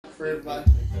for everybody.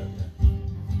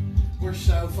 We're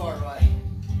so far away.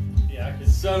 Yeah, I could.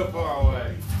 So far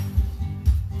away.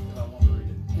 If I want to read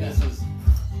it. Yeah.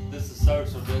 This is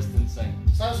social distancing.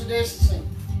 Social distancing.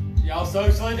 Y'all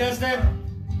socially distant?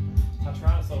 I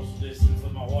try to social distance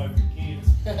with my wife and kids.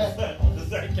 Does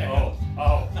that count?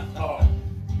 Oh.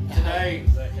 Today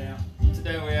Does that count?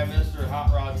 we have Mr.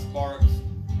 Hot Rod Sparks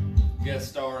guest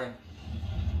starring.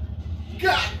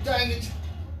 God dang it.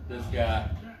 This guy.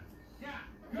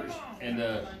 And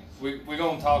we're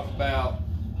going to talk about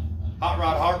hot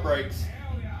rod heartbreaks.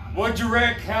 What'd you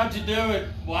wreck? How'd you do it?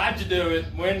 Why'd you do it?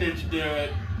 When did you do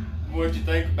it? What'd you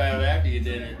think about it after you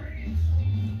did it?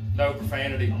 No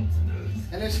profanity.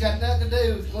 And it's got nothing to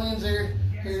do with Glenn's here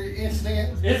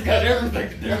incident. It's got everything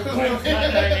to do with Glenn's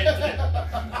goddamn incident.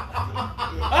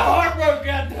 I'm heartbroken,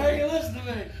 goddamn you, listen to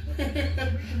me.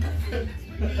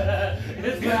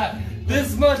 It's got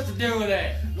this much to do with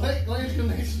that. Glenn's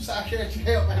gonna need some psychiatric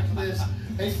help after this.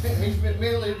 He's been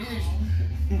mentally abused.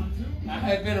 I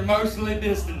have been emotionally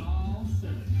distant.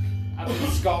 I've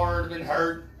been scarred, been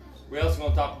hurt. We also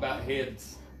going to talk about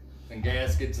heads and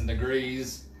gaskets and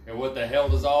degrees and what the hell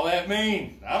does all that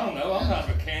mean? I don't know. I'm not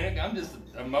a mechanic. I'm just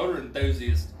a motor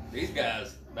enthusiast. These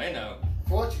guys, they know.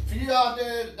 For you out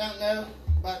there that don't know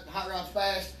about Hot Rods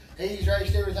Fast, he's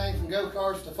raced everything from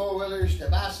go-karts to four-wheelers to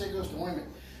bicycles to women.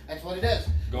 That's what he does.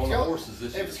 Going on horses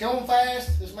this year. If it's going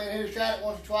fast, this man here's tried it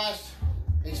once or twice.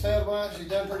 He's failed a bunch. He's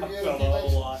done pretty good. I felt a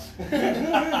whole lot.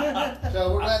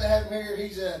 So we're glad to have him here.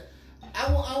 He's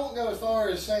I won't go as far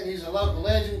as saying he's a local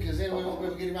legend because then we won't be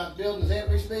able to get him out the building as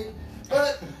we speak.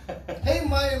 But he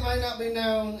may or may not be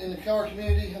known in the car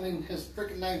community. I mean, his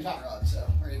freaking name's Hot Rod. So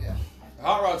there you go.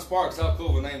 Hot Rod Sparks, how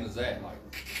cool of a name is that? Like,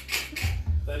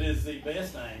 That is the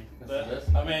best name that That's the best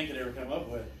a name. man could ever come up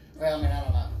with. Well, I mean, I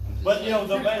don't know. But you know,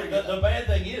 the bad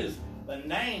thing is the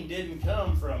name didn't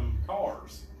come from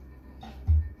cars.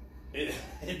 It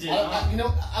did not. You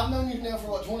know, I've known you now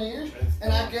for what, 20 years,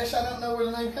 and I guess I don't know where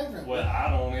the name came from. well, I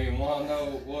don't even want to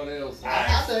know what else.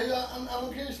 I do.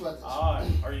 I'm curious about this. All right.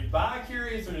 Are you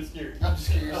bi-curious or just curious? I'm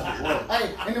just curious.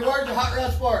 Hey, in the words of Hot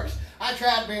Rod Sparks, I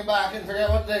tried being bi, I couldn't figure out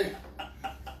what to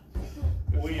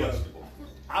do. We,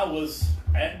 I was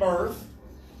at birth.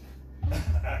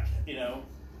 You know,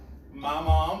 my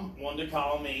mom wanted to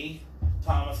call me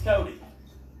Thomas Cody.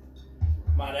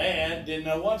 My dad didn't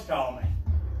know what to call me.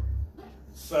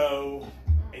 So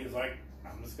he was like,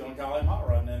 I'm just going to call him Hot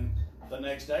Rod. And then the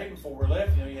next day before we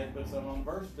left, you know, you had to put something on the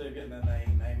birth certificate, and then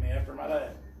they named me after my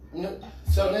dad.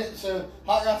 So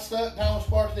Hot Rod stuck, Thomas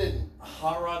Sparks didn't.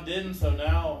 Hot Rod didn't, so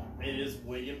now it is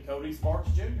William Cody Sparks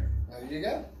Jr. There you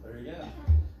go. There you go.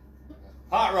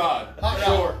 Hot Rod. Hot Rod.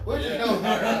 Short. We'll just go with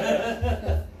Hot Rod.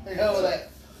 There you go with that.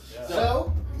 Yeah.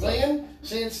 So, Glenn,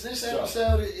 since this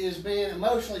episode is being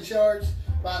emotionally charged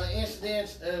by the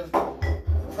incidents of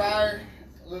prior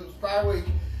week,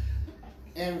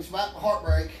 and it's about the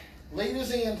heartbreak, lead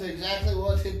us into exactly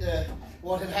what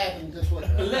had happened this week.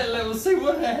 Let's see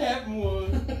what happened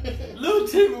was. Little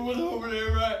Timmy was over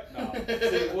there, right? No.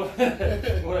 See,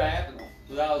 what happened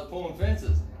was I was pulling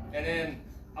fences, and then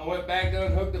I went back to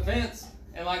unhook the fence,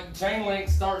 and like the chain link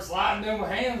started sliding through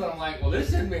my hands, and I'm like, well, this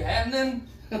shouldn't be happening.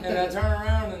 And I turned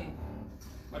around, and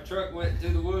my truck went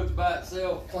through the woods by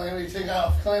itself. Calamity took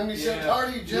off. Calamity said,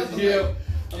 "Tardy, you jumping me.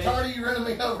 I'm tardy, you running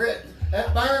me over at that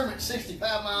berm at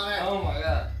 65 mile an hour. Oh my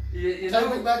God! You Take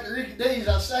know, me back to Ricky D's.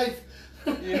 I was safe."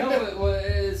 you know what?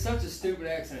 It's such a stupid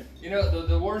accident. You know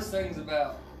the worst thing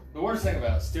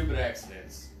about stupid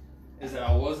accidents is that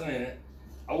I wasn't in it.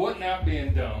 I wasn't out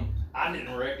being dumb. I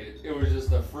didn't wreck it. It was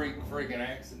just a freaking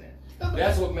accident.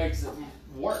 That's what makes it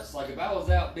worse. Like if I was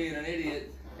out being an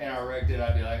idiot and I wrecked it,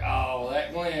 I'd be like, oh,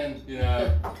 that Glenn, you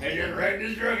know, he just wrecked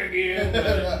his truck again.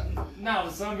 But no,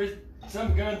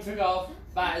 some gun took off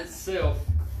by itself.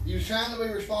 You was trying to be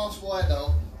a responsible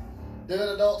adult, doing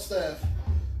adult stuff,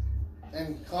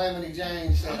 and Calamity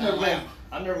Jane said,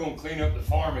 I'm never gonna clean up the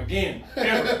farm again.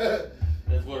 Ever.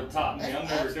 That's what it taught me. I'm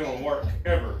never doing work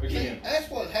ever again. See, that's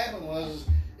what happened was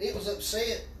it was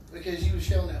upset because you was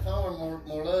showing that farm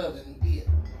more love than it.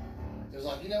 It was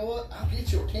like, you know what? I'll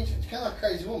get your attention. It's kind of like a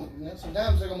crazy woman. You know,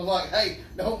 sometimes they're gonna be like, hey,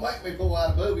 don't make me pull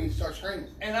out a booby and start screaming.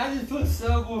 And I just put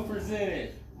subwoofers in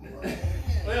it.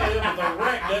 Well, yeah, but the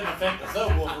wreck doesn't affect the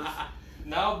subwoofers.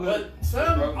 No, But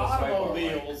some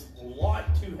automobiles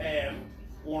like to have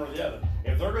one or the other.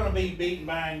 If they're going to be beat and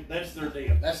bang, that's their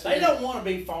deal. They don't want to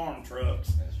be farm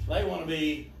trucks. They want to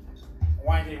be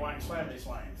wanky wank slammy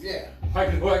slams. Yeah.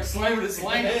 Like slamming it,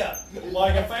 slamming it. Yeah.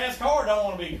 Like a fast car don't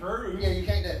want to be cruised. Yeah, you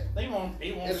can't do it. He wants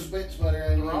It was bit sputter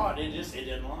and the rod. It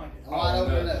didn't like it. wide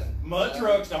open enough. Mud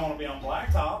trucks don't want to be on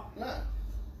blacktop. No.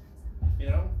 You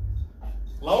know.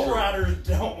 Lowriders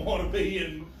don't want to be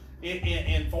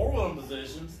in four-wheeling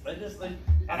positions.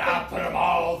 And I put them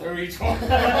all through each one. You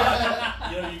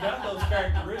got those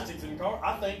characteristics in cars.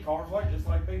 I think cars just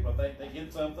like people. I think they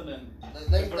get something and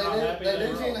They if they're not happy, do they're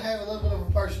tend to wrong. have a little bit of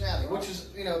a personality, which is,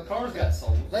 Cars got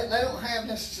sold. they don't have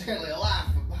necessarily a life,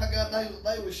 but by God,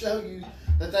 they will show you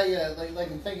that they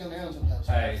can think on their own sometimes.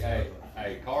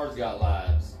 Hey, cars got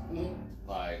lives. Mhm.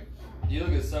 Like, you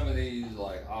look at some of these,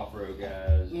 like, off-road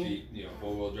guys, Jeep,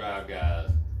 four-wheel drive guys,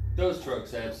 those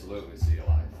trucks absolutely see a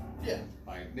life. Yeah.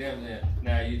 Like, them,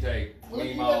 now you take Well,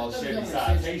 you Meemaw's got them Chevy conversations.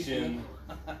 Citation,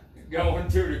 going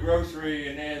to the grocery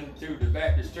and then to the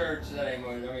Baptist church,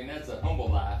 that's a humble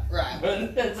life. Right. But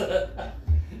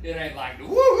it ain't like the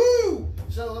woohoo!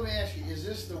 So let me ask you, is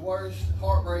this the worst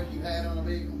heartbreak you've had on a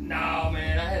vehicle? No,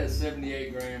 man, I had a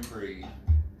 78 Grand Prix,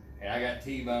 and I got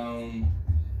T-boned,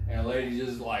 and a lady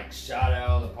just like shot out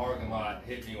of the parking lot,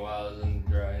 hit me while I was in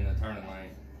the turning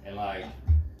lane, and like,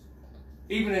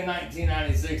 even in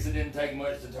 1996, it didn't take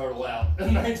much to total out a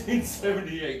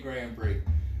 1978 Grand Prix.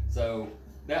 So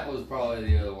that was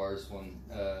probably the worst one.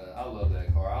 I love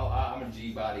that car. I'm a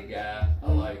G-body guy.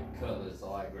 I like Cutlass. I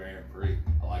like Grand Prix.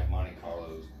 I like Monte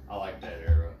Carlos. I like that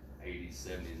era, 80s,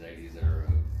 70s, 80s era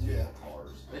of Yeah.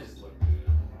 cars. They just look good.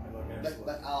 They look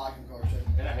excellent. I like them cars too.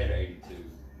 And I had an 82.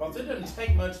 But it doesn't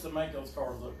take much to make those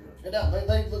cars look good. It don't.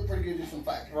 They look pretty good just from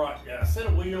factory. Right, yeah, a set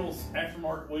of wheels,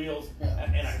 aftermarket wheels, Yeah.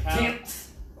 and a kind Tint.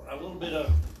 of, a little bit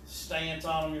of stance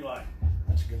on them. You're like,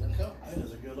 That's a good looking car. that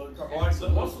is a good looking car. Like, what's the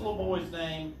little boy's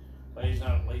name? Well, he's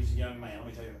a young man. Let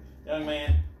me tell you, young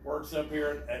man works up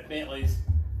here at Bentley's.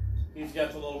 He's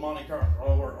got the little Monte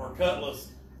Carlo or Cutlass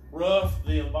rough,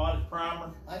 the body primer,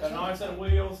 got a nice set of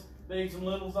wheels, bigs and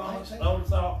littles on it,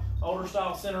 older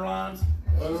style center lines.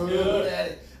 Looks Oh, good.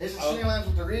 daddy. Is it center lines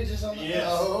with the ridges on it? Yes.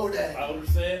 Oh, daddy. Older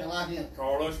set. I like him.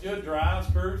 Car looks good. Drives,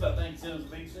 cruise. I think it's in his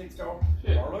V6 car.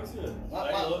 Shit. Car looks good.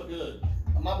 They look good.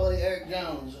 My buddy Eric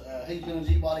Jones, he's been a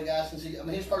G-body guy since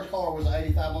his first car was an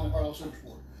 85 Monte Carlo Super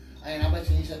Sport. And I bet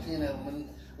you he's had 10 of them. And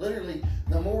literally,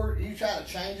 the more you try to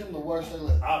change them, the worse they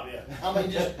look. Oh yeah. I mean,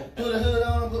 just put a hood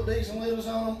on them, put bigs and littles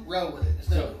on them, roll with it. It's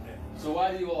done. So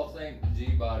why do you all think the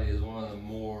G-body is one of the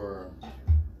more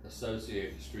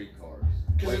associated street cars?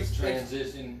 'Cause Weight it's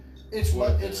transition. It's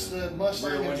what, it's the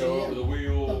Mustang rear and window over GM. the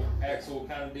wheel, axle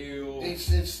kind of deal. It's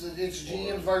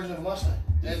GM's version of a Mustang.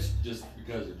 It's just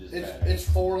because of just it's badass. it's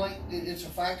 4-link. It's a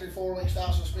factory 4-link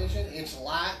style suspension. It's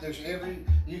light.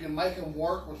 You can make them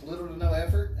work with little to no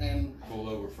effort, and Pull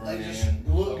over front they just end.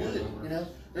 look lower good. over.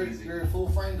 They're Easy. a full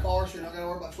frame car, so you're not gonna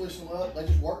worry about twisting them up. They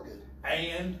just work good.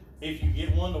 And if you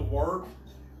get one to work,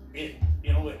 it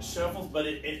shuffles, but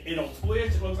it'll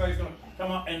twist. It looks like it's gonna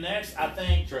come up, and that's, I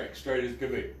think, Track straight as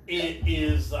could be. it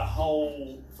is the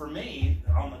whole, for me,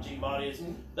 on the G-body, is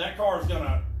that car is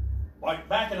gonna, like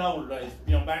back in older days,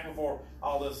 back before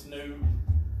all this new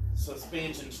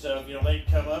suspension stuff, they'd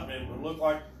come up and it would look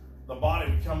like the body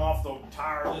would come off the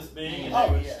tire this big, and they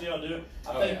would still do it.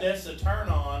 I think that's the turn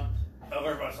on of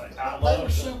everybody saying, I They love were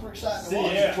it. super exciting to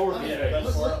watch. Yeah, torque yeah, effect.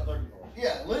 that's what I'm looking for.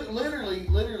 Yeah, literally,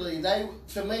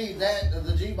 to me,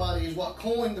 the G-body is what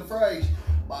coined the phrase,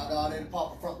 by God, it'll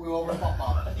pop the front wheel over and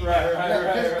pop.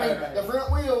 Right. The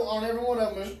front wheel on every one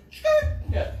of them is,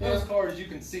 Yeah, those cars you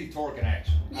can see torque in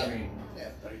action. Yeah. I mean, yeah.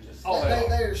 They just,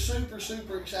 They are super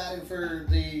excited for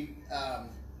the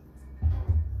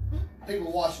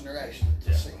people watching the race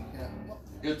to see.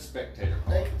 good spectator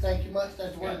car. Thank you much.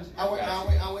 That's the word. Yeah.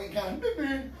 I went kind of. Good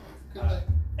thing.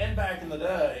 and back in the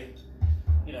day,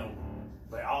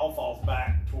 they all falls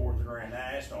back towards the Grand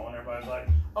National, and everybody's like,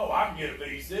 "Oh, I can get a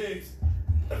V6.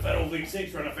 If that old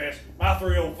V6 running fast, my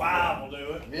 305 will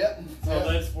do it." Yep.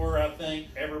 So that's where I think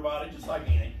everybody, just like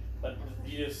any, but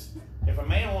if a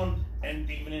man and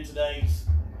even in today's,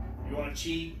 you want a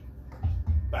cheap,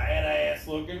 badass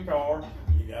looking car,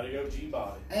 you gotta go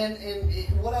G-body. And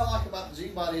what I like about the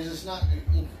G-body is it's not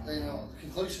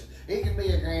conclusive. It can be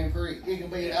a Grand Prix. It can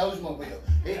be an Oldsmobile.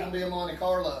 It can be a Monte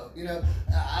Carlo.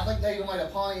 I think they even made a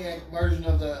Pontiac version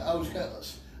of the Olds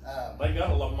Cutlass. They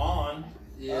got a Le Mans.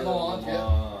 Yeah, Le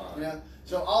Mans.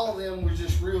 So all of them were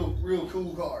just real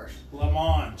cool cars. Le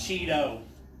Mans, Cheeto.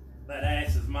 That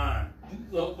ass is mine.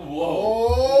 Whoa.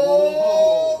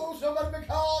 Oh, somebody been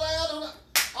called out on it.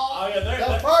 Oh, yeah,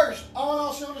 The first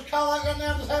on shoulders call out right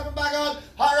now just happened by God.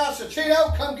 Hot Rods a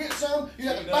Cheeto, come get some. You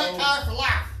got the back tire for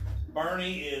life.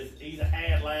 Bernie he's a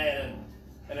had lad,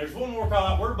 and there's one more call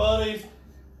out. We're buddies,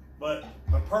 but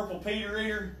the Purple Peter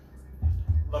Eater,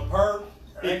 the Perp,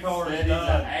 that car is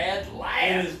done.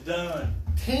 It is done.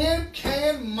 Tin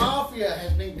Can Mafia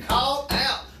has been called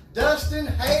out. Dustin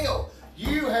Hale,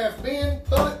 you have been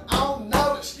put on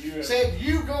notice. You good. said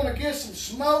you gonna get some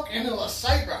smoke in the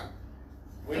LeSabre.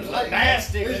 It's Like,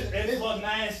 nasty. It's La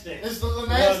Nasty. It's the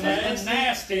nasty. It's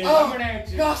nasty. Oh, Coming at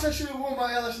you. gosh, I should have worn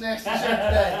my Ellis Nasty shirt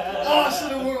today. Oh, I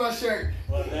should have worn my shirt.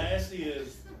 La Nasty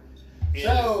is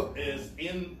So-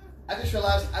 in. I just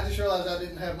realized I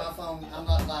didn't have my phone. I'm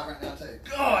not live right now too.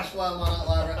 Gosh, why am I not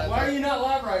live right now? Why are you not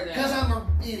live right now? Because I'm an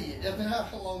idiot. I've been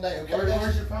having a long day. Okay,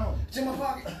 Where's your phone? It's in my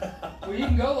pocket. Well, you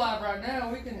can go live right now.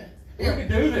 We can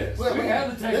do this. Well, we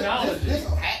have the technology. This is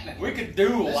happening. We could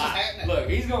do a This is live. happening. Look,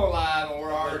 he's going live, and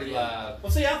we're already live.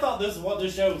 Well, see, I thought this is what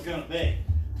this show was going to be.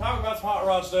 Talk about some hot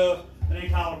rod stuff, and then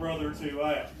call a brother or two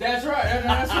out. That's right.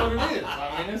 That's what it is.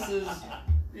 I mean, this is,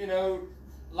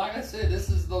 like I said, this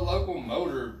is the local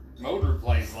motor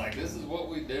place. Like, this is what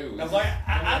we do. Cause like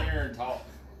Come I in here and talk.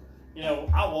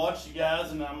 I watch you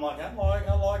guys, and I'm like, I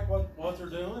like what they're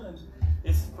doing, and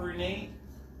it's pretty neat.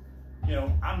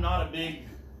 I'm not a big,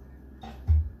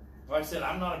 like I said,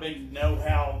 I'm not a big know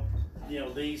how,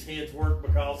 these heads work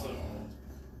because of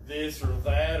this or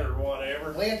that or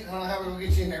whatever. Lynn, I don't know how we're gonna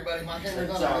get you in there, buddy. My camera's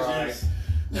It's not all on.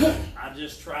 right. I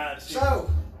just tried to. So,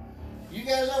 you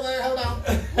guys over there, hold on.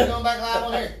 We're going back live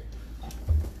on here.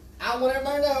 I want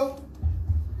everybody to know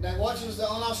that watches the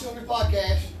On Off Cylinder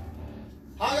podcast,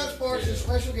 Hot Rod Sports is a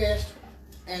special guest,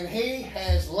 and he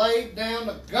has laid down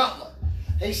the gauntlet.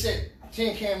 He said,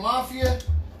 Tin Can Mafia,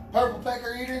 Purple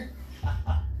Pecker Eater.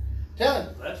 Tell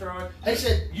him. That's right. He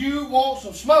said, you want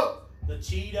some smoke. The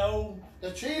Cheeto. The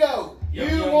Cheeto. Yum,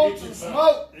 You yum, want get some you some.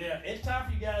 smoke. Yeah, it's time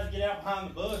for you guys to get out behind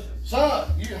the bushes. Son,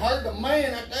 you heard the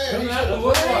man up there. He Come out said, the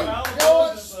woodwork. bring Out the your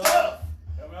bushes, stuff.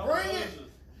 Come out Bring the it. bushes.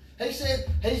 He said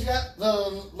he's got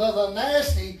the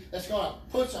nasty that's going to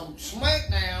put some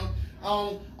smackdown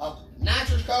on a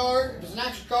nitrous car. If it's a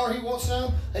nitrous car, he wants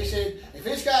some. He said if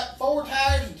it's got 4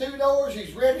 tires and 2 doors,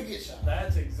 he's ready to get some.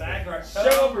 That's exactly right. Shut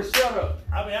up or shut up.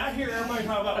 I mean, I hear everybody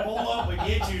talking about pull up and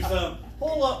get you some.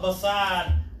 Pull up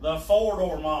beside the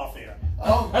 4-door Mafia.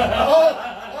 Oh,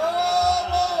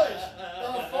 boys,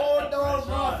 the 4-door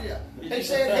Mafia. He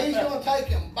said he's going to take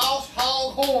them Boss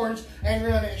Hog horns and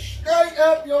run it straight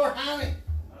up your honey.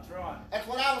 That's right. That's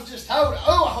what I was just told.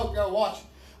 Oh, I hope y'all watching.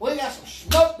 We got some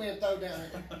smoke being thrown down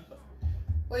here.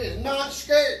 We is not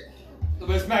scared.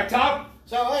 Let's back top.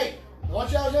 So, hey, I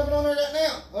want y'all jumping on there right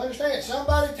now. Understand,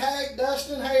 somebody tag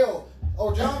Dustin Hale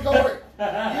or John Corey. You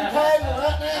tag them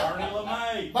right now. Bernie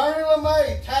LeMay. Bernie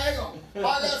LeMay, tag him.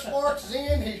 Hot Rod Sparks is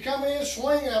in. He's come in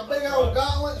swinging a big old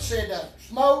gauntlet and said the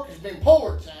smoke has been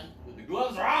poured, son. The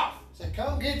gloves are off. Said,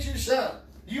 come get you some.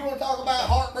 You want to talk about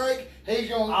heartbreak? He's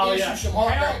going to Oh, get yeah. you some How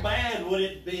heartbreak. bad would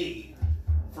it be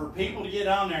for people to get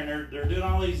on there and they're doing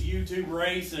all these YouTube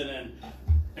racing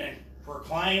and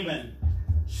proclaiming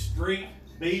street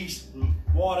beast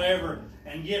whatever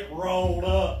and get rolled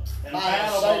up and By a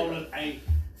battle saber. on a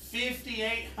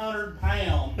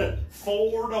 5,800-pound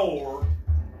 4-door.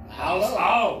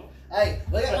 Oh. Hey,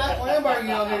 we got Michael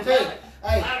Ambergy on here too.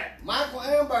 Hey, Michael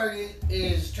Ambergy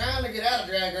is trying to get out of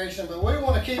drag racing, but we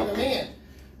want to keep him in.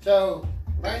 So,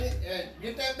 bring it,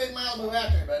 get that big Malibu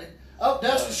out there, buddy. Oh,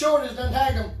 Dustin Short has done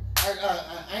tagged him.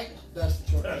 Ain't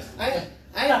Dustin Short.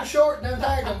 Ain't Short done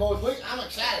tagged him, boys. I'm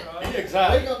excited. He's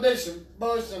excited. We're gonna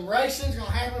do some racing's gonna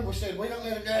happen. We said we don't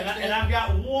let it go. And I've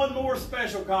got one more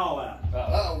special call out.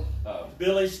 Uh-oh.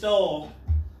 Billy Stoll,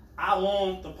 I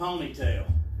want the ponytail.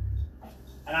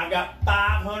 And I've got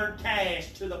 500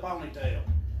 cash to the ponytail.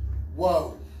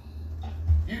 Whoa.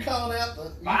 You calling out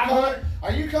the?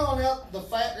 Are you calling out the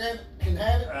fat rabbit can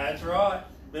have it That's right.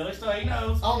 Billy Stoll, he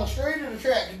knows. on the street or the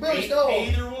track? 'Cause Billy Stoll.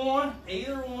 Either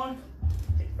one.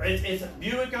 It's a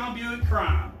Buick on Buick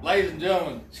crime. Ladies and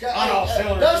gentlemen, Scott, on all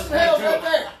cylinders. Dustin Hale's right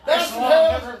there. Dustin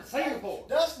Hale's. Never seen before.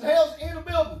 Dustin Hale's in the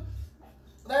building.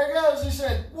 There he goes. He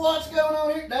said, "What's going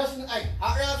on here?" Dustin, hey,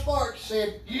 Hot Rod Sparks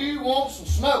said, "You want some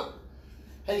smoke?"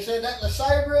 He said that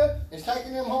LeSabre is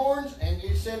taking them horns, and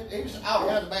he said he was all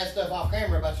kinds of bad stuff off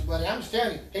camera about you, buddy. I'm just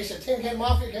telling you. He said, "Tin Can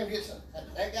Mafia, come get some."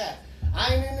 That guy.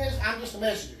 I ain't in this. I'm just a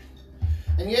messenger.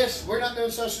 And yes, we're not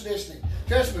doing social distancing.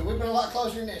 Trust me, we've been a lot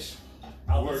closer than this.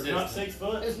 It's not 6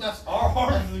 foot. It's not. Our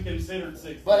horns is considered 6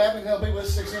 foot. But I've been gonna be with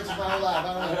 6 inches my whole life.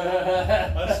 I don't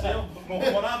know. But still,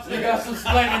 what I'm saying. You got some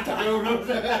explaining to do.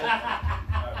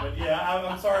 But yeah,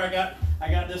 I'm sorry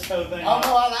I got this whole thing Oh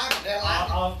no, I like it. I like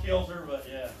it. off kilter, but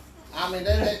yeah. I mean,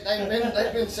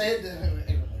 they've been said.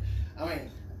 I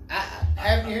mean,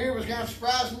 having you here was kind of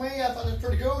surprising me. I thought it was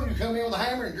pretty cool. You come in with a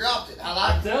hammer and dropped it. I I'm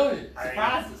like it. telling you,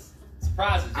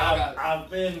 surprises. Y'all got it. I've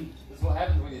been This is what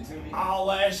happens when you tune in. all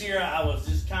last year. I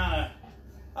was kind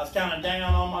of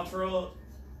down on my truck.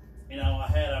 I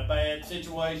had a bad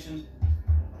situation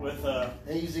with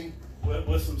Easy.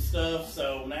 with some stuff.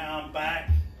 So now I'm back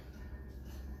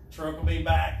Truck will be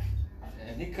back.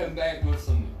 And he come back with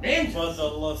some vengeance. But the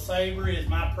LeSabre is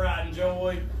my pride and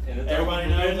joy. And it's Everybody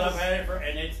open for knows business. I've had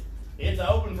it and it's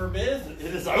open for business.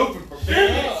 It is open for Big,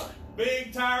 business.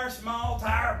 big tire, small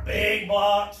tire, big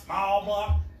block, small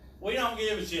block. We don't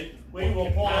give a shit. We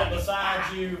will pull up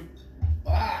beside you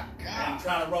My and God.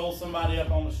 try to roll somebody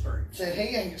up on the street. Said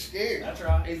he ain't scared. That's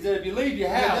right. He said, if you leave your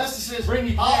Yeah, house, Dustin says, bring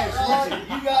your "Hot cash with rod,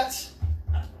 you. you got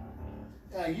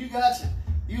you got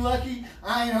you lucky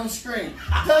I ain't on screen.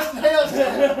 Dustin Hale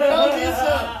said, come get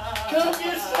some. Come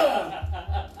get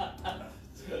some.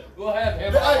 We'll have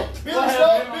him. Hey, We'll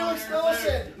have him Billy on Stoll there,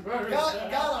 said, too.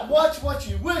 gotta watch what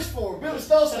you wish for. Billy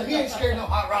Stoll said he ain't scared of no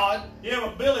hot rod. Yeah,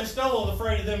 but Billy Stoll's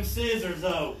afraid of them scissors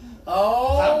though.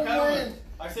 Oh, I'm coming. man.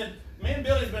 Like I said, me and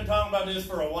Billy's been talking about this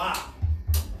for a while.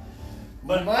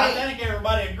 But Man. I think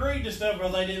everybody agreed to stuff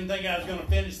because they didn't think I was going to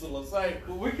finish the LeSabre.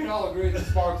 Well, we can all agree that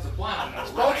Sparks are flying though,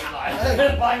 Sparks- right?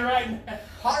 Hey. Like right now.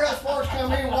 Hot Rod Sparks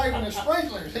come in waving the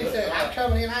sprinklers. He said, I'm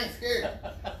coming in, I ain't scared.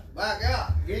 My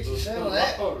God, get you some of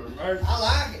that. Lord have mercy. I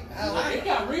like it. I like It it.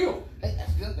 got real. Hey,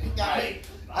 that's good. He got me. Hey.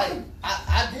 Hey,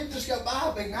 I did just go buy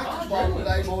a big nitrous bottle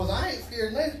today, boys. I ain't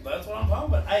scared of that. That's what I'm talking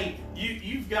about. Hey,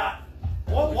 you've got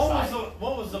what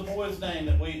was the boy's name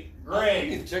that we I Greg?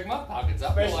 need to check my pockets.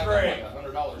 I Special feel like Greg. I'm like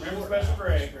 $100 Remember short. Special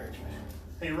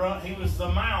Greg? He was the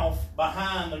mouth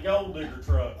behind the gold digger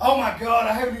truck. Oh my God,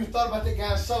 I haven't even thought about that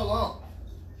guy in so long.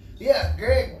 Yeah,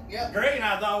 Greg. Yeah. Greg and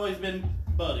I've always been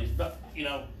buddies, but you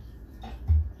know,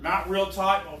 not real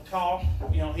tight on talk.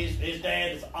 You know, his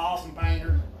dad is an awesome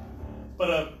painter,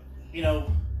 but you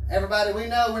know, Everybody, we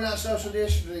know we're not social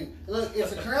distancing. Look, if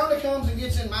the corona comes and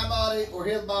gets in my body or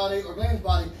his body or Glenn's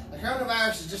body, the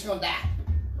coronavirus is just gonna die.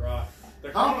 right.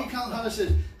 Honky Kong Hunter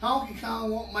says Honky Kong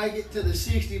won't make it to the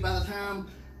 60 by the time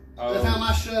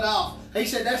I shut off. He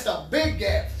said that's a big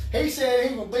gap. He said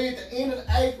he will be at the end of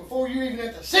the 8 before you're even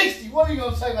at the 60. What are you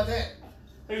gonna say about that?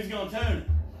 Who's gonna tune it?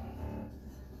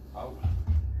 Oh.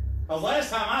 Cause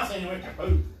last time I seen him went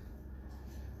kaput.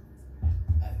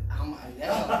 Oh my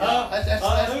God.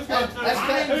 That's Who's cutting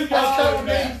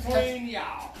gonna deep. Between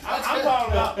y'all. I'm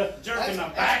talking about jerking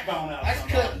the backbone out of That's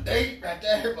somebody. cutting deep right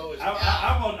there, boys.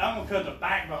 I'm gonna cut the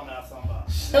backbone out of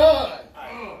somebody. Son,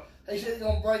 Hey, he said he's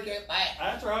gonna break that back.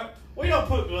 that's right. We don't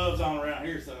put gloves on around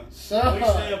here, son. Son. We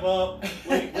step up,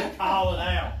 we call it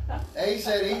out. He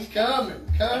said he's coming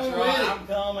That's with right, it. I'm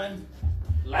coming.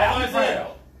 Loud and Like I said,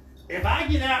 proud. if I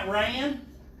get outran,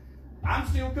 I'm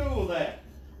still cool with that.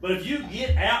 But if you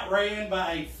get outran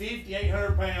by a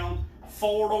 5,800-pound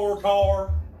 4-door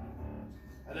car,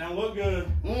 that don't look good.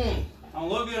 Don't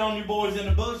look good on you boys in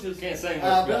the bushes. Can't say much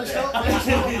about Billy Stoll, that. Billy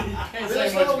Stoll, Can't Billy say much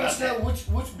Stoll about wants to know that.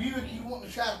 which Buick you want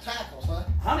to try to tackle, son.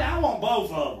 Honey, I want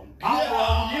both of them. All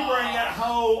of them. You bring that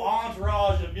whole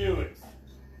entourage of Buicks.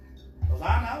 Because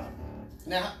I know.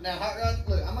 Now, Hot Rod,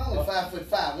 look, I'm only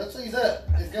 5'5". Let's ease up.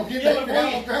 It's gonna get Yeah, that but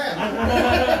ground on ground.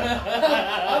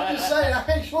 I'm just saying,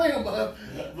 I ain't swinging, bub.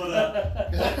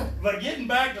 But getting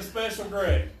back to Special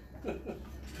Greg,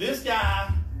 this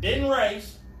guy didn't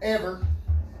race Ever.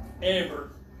 ever,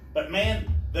 but man,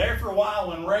 there for a while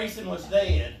when racing was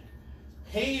dead,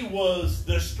 he was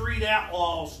the street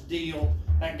outlaws deal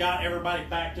that got everybody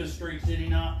back to the streets, did he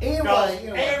not? Because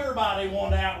Anyway. everybody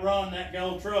wanted to outrun that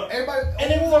gold truck. Everybody,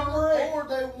 And it was a wreck. or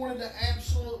they wanted to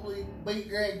absolutely beat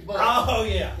Greg's butt. Oh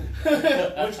yeah,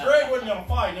 which Greg wasn't gonna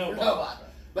fight nobody. Nobody.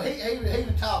 But he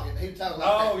would talk it. He would talk like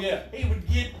Oh that. yeah,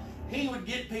 he would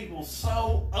get people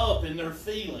so up in their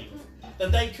feelings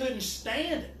that they couldn't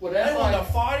stand it. Well, that's they wanted like-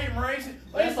 to fight him racing.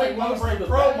 They that's think like most bring of the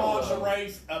Pro battle, Mods to though.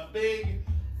 race a big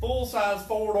full-size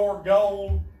 4-door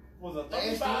gold. Was it The S10?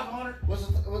 3,500? Was it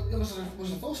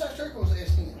a full size truck or was it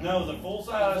S10? No, the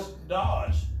full-size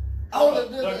Dodge. Oh, the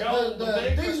the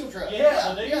big diesel truck.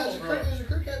 Yeah, the diesel it was a truck. It was a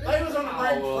crew cab. They was going to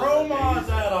bring Oh, Pro the Mods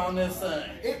diesel. out on this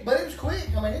thing. But it was quick.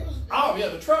 I mean, it was. Oh yeah,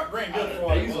 the truck ran good for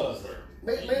what it was.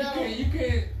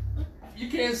 You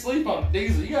can't sleep on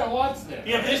diesel. You gotta watch them.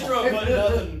 Yeah, but this truck wasn't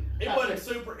nothing. It wasn't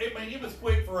super. I mean, it was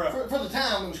quick for a. For the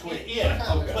time, it was quick. Yeah, For the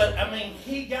time, it was but quick. I mean,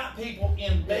 he got people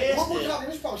We're invested. talking.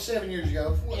 This was probably 7 years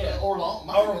ago, Yeah. or long.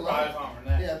 might Over be 5 longer. longer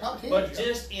than that. Yeah, probably 10 But years ago.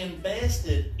 just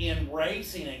invested in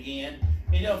racing again.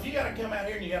 You know, if you got to come out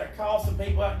here and you got to call some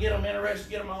people out, get them interested,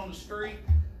 get them on the street.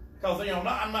 Because, you know,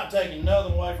 I'm not taking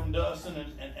nothing away from Dustin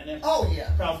and them. Oh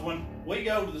yeah. Because when we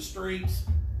go to the streets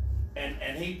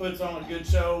and he puts on a good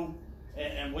show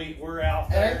and we're out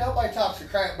And ain't there. nobody talks to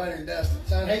crap better than Dustin.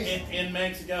 Son, he's In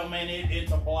Mexico, man,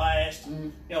 it's a blast.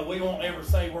 Mhm. You know, we won't ever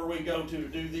say where we go to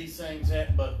do these things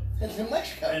at, but it's in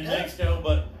Mexico. in yeah. Mexico.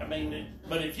 But I mean,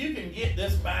 but if you can get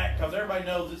this back, because everybody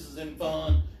knows this is in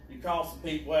fun. You call some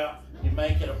people out, you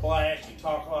make it a blast, you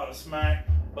talk a lot of smack.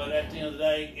 But at the end of the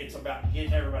day, it's about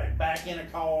getting everybody back in a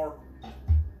car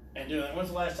and doing it. When's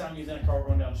the last time you was in a car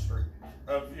going down the street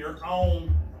of your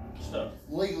own stuff?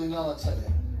 Legally, not allowed to say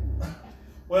that.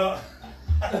 Well,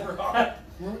 right.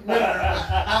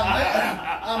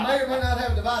 I may or may not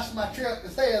have a device in my truck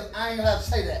that says I ain't allowed to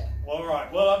say that. Well, all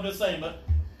right. Well, I'm just saying, but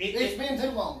It's been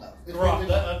too long, though. It's right. been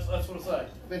too long. That's what I say.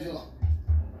 It's been too long.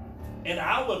 And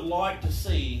I would like to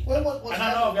see. Well, what's and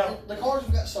I know I've got. happened, the cars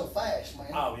have got so fast,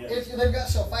 man. Oh, yeah. They've got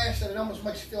so fast that it almost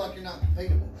makes you feel like you're not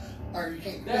competitive, or you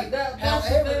can't compete. That's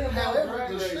the thing about however, drag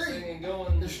the racing street, and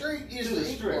going the street is to the the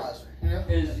street. equalizer. You know?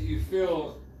 is you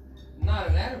feel not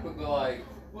inadequate, but like,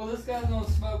 well, this guy's gonna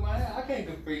smoke my ass. I can't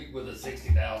compete with a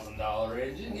 $60,000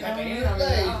 engine. You know what I mean?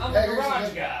 I'm a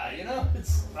garage guy. You know,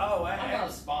 it's. Oh, I'm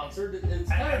not sponsored. It's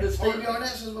kind of Steve disheartening. Arnett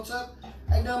says, "What's up?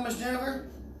 Hey, no, Miss Jennifer.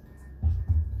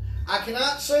 I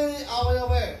cannot see all the way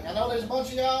over there. I know there's a bunch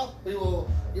of y'all.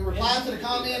 You reply to the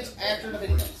comments after the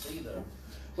video.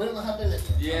 We don't know how to do that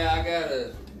yet. Yeah, I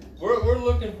gotta. We're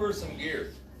looking for some gear.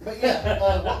 But yeah,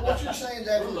 what you're saying is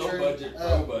We're absolutely low true. budget,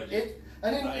 pro budget.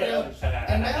 And then,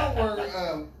 and now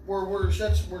we're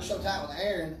so tight with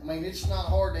Aaron. I mean, it's not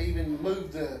hard to even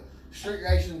move the street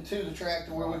racing to the track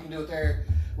to where we can do it there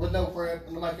with no prep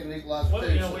and make it an equalizer Well,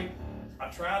 too. you know, I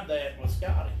tried that with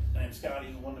Scotty, and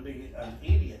Scotty wanted to be an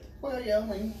idiot. Well, yeah, I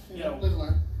mean, You know, live and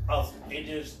learn. It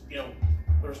just,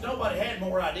 there's nobody had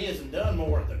more ideas and done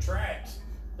more at the tracks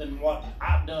than what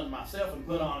I've done myself and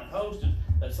put on and hosted.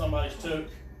 That somebody's took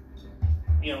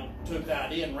the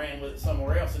idea and ran with it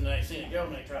somewhere else, and they seen it go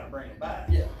and they try to bring it back.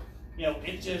 Yeah.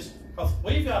 It's just because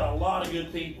we've got a lot of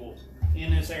good people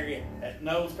in this area that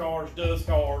knows cars, does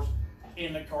cars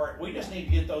in the car. We just need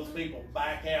to get those people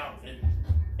back out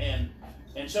and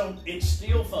show them it's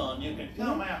still fun. You can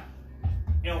come out,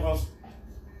 because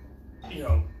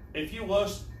if you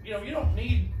was, you don't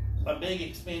need a big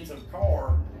expensive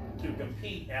car to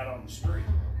compete out on the street.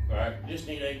 Right. You just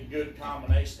need a good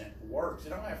combination that works. It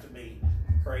don't have to be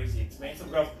crazy expensive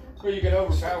because Well, you can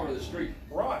overpower the street.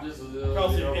 right. Just as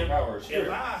Because overpower a street. if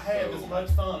I have as much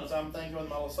fun as I'm thinking with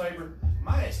my LeSabre,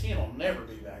 my S10 will never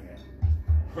be back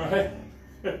out. Right.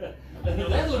 That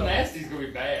little nasty's gonna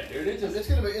be bad, dude. It's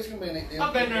gonna be an deal.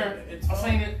 I've been there. I've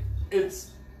seen it.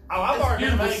 It's. I've it's already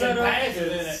been beautiful making setup.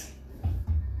 passes in it.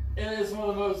 It's one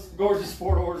of the most gorgeous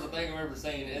four doors I think I've ever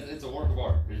seen. It's a work of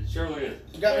art. It surely is.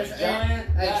 You got That Mr. giant,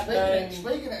 Aaron. that Hey, thing.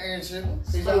 speaking of Aaron Sibley,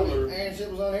 he's Spoiler. on, Aaron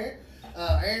Sibley's on here.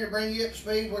 Aaron, to bring you up to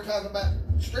speed, we're talking about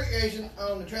street racing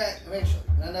on the track eventually.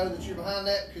 And I know that you're behind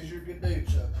that because you're a good dude.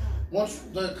 So once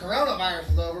the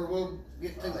coronavirus is over, we'll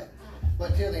get to that.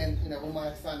 But till then, we might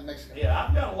have to find Mexico. Yeah,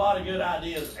 I've got a lot of good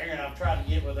ideas, Aaron. I've tried to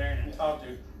get with Aaron and talk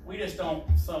to. We just don't,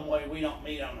 some way, we don't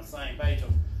meet on the same page.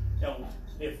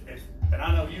 If and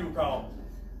I know you recall,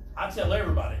 I tell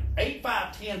everybody, 8.5,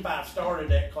 10.5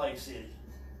 started at Clay City.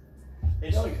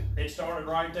 It started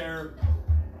right there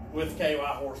with KY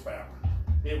horsepower.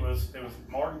 It was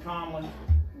Martin Conley.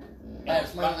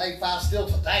 That's my 8.5 still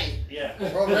today. Yeah.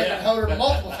 Broke record holder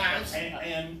multiple times.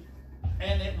 And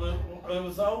it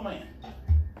was the old man,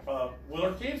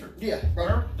 Willard Kinsler. Yeah,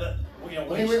 Remember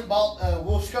when he went and bought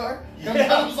Wolf Scar,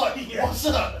 I was like, "What's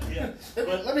up?" Yeah.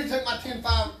 Let me take my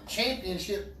 10.5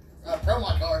 championship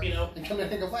promo car, and come in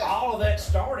and go fast. All of that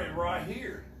started right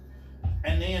here.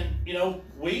 And then,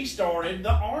 we started the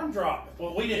arm drop.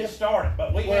 Well, we didn't start it,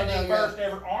 but we had the first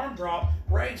ever arm drop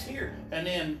race here. And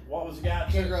then, what was the guy?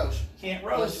 Kent Rose. Kent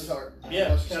Rose. Bless his heart. Yeah,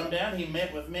 Bless his come heart. down. He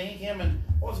met with me, him, and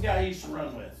what was the guy he used to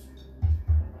run with?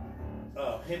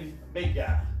 Big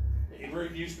guy. He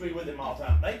used to be with him all the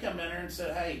time. They come down there and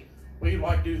said, "Hey, we'd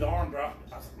like to do the arm drop."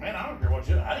 I said, "Man, I don't care what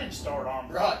you do. I didn't start arm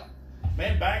drop." Right.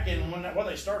 Man, back in when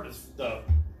they started the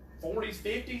 40s,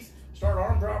 50s, started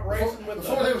arm drop racing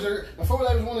before there was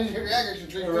one of these heavy aggregation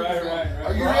trees. Right.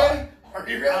 Are you ready? Are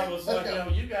you ready? I was Let's like,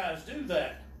 go. you guys do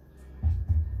that.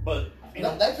 But, They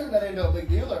turned that into a big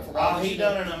deal there for a while. he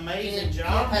done an amazing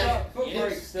job. Foot Yes.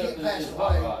 brake stuff Kent passed is away.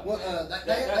 hot rod. Well,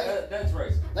 That's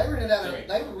racing. they rented out. Sorry.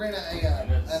 They rented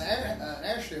an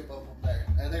airstrip up there,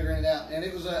 and they rented out, and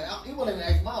it was it wasn't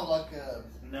even 8 miles. Like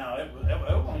No,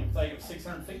 I won't even think it was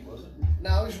 600 feet, was it?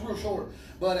 no, it was real short.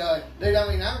 But dude, I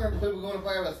mean, I remember people going up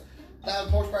there with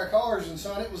 1,000 horsepower cars, and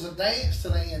son, it was a dance to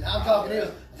the end. I'm talking it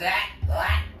was that.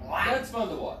 That's fun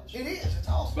to watch. It is. It's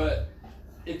awesome. But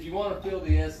if you want to feel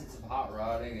the essence of hot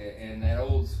rodding and that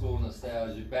old school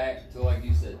nostalgia back to, like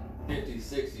you said, 50s,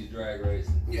 60s drag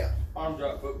racing, Yeah. arm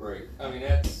drop, foot brake. I mean,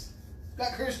 that's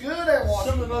Got Chris Good there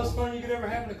watching. some of the most fun you could ever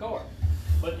have in a car.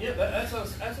 But yeah, that's what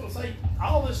I say.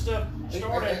 All this stuff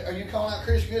started. Are you calling out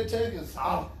Chris Good too? Because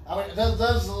Oh. I mean, does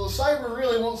the LeSabre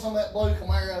really want some of that blue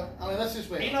Camaro? I mean, let's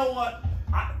just be. You know what?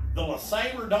 The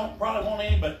LeSabre don't probably want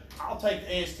any, but I'll take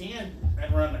the S10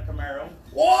 and run the Camaro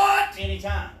What?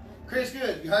 anytime. Chris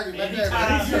Good, you heard him back there.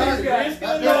 Anytime. You heard him. Chris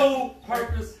Good. No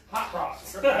purpose hot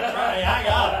rods. That's right. Hey, I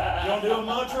got it. You want to do a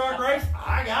mud truck race?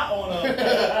 I got one of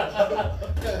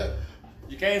them.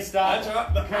 You can't stop. That's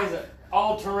right. Because of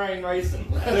all-terrain racing.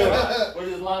 Let's do it. We'll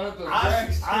just line up the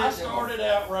tracks. I started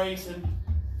out racing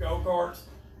go-karts.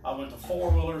 I went to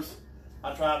four-wheelers.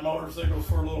 I tried motorcycles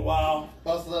for a little while.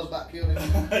 Both of those about killed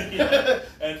him. Yeah.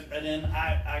 And then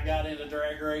I got into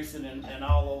drag racing and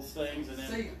all those things. And then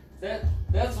See,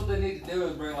 that's what they need to do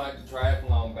is bring like the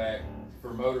triathlon back for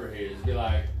motorheads. Be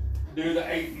like, do the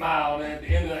 8th mile, and at the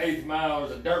end of the 8th mile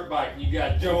is a dirt bike, and you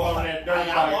got to jump on that dirt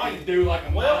bike and do like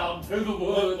a mile to the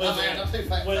woods.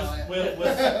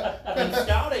 When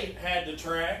Scotty had the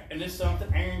track, and this is something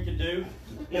Aaron could do,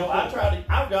 you know, I've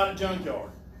got a junkyard.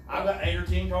 I've got 8 or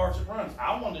 10 cars that runs.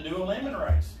 I wanted to do a lemon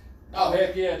race. Oh,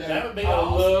 heck yeah. Dude. That would be I would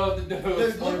awesome. love to do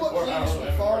it. Dude, look what Cletus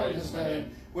McFarland race, has done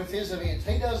man. with his events.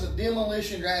 He does a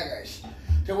demolition drag race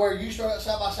to where you start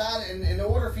side by side, and in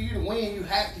order for you to win, you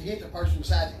have to hit the person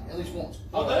beside you at least once.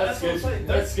 Oh, that's what I'm good. saying.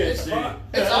 That's good It's shit. fun.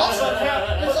 It's awesome.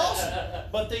 It's It's awesome. awesome.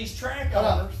 But these track Hold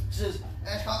on. owners, It says,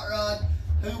 ask Hot Rod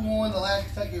who won the last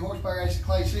Kentucky horsepower race at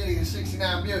Clay City in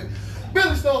 '69 Buick.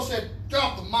 Billy Stoll said,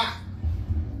 drop the mic.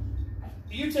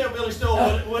 you tell Billy Stoll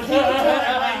would he tell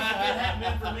that race if it hadn't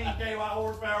been for me, KY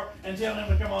Horsepower, and tell him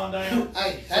to come on down?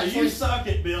 Hey, So that's you what- suck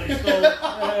it, Billy Stoll.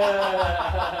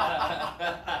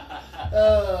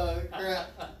 Crap.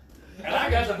 And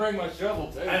I got to bring my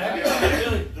shovel too. And have you ever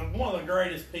met Billy? One of the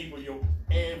greatest people you'll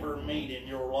ever meet in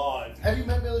your life. Have you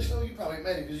met Billy Stoll? You probably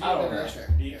met him because I you've don't been a know. racetrack.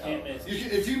 You can't miss it.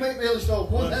 If you meet Billy Stoll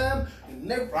one time, you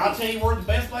never. I'll tell you where the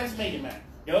best place to meet him at.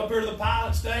 Go up here to the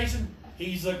pilot station.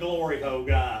 He's a glory hole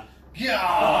guy.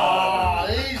 God,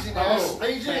 easy now. Oh.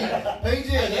 PG, That's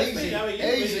easy, me. I mean, you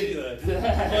easy. can do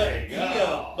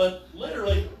that. But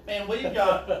literally, man, we've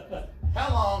got.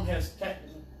 How long has?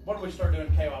 What did we start doing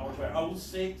KY Horsepower?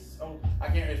 06? Oh, I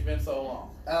can't remember. It's been so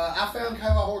long. I found KY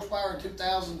Horsepower in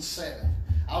 2007.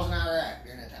 I was in Iraq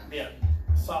during that time. Yeah.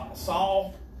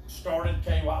 Saul started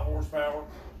KY Horsepower.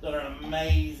 Did an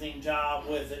amazing job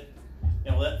with it.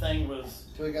 You know, that thing was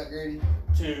Till he got greedy.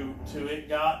 to it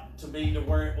got to be to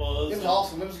where it was. It was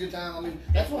awesome. It was a good time. I mean,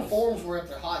 that's when forums were at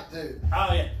their height too.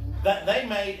 Oh yeah, that they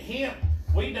made him.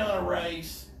 We done a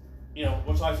race, you know,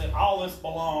 which like I said, all this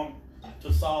belonged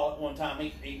to Saul at one time.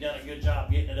 He done a good job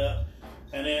getting it up,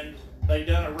 and then they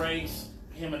done a race.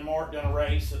 Him and Mark done a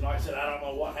race, and like I said, I don't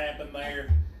know what happened there,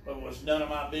 but it was none of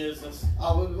my business.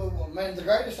 Oh, well, man, the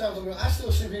greatest times. I mean, I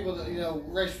still see people that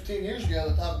raced 10 years ago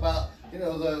that talk about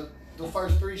the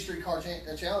first 3 street car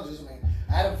challenges. I mean,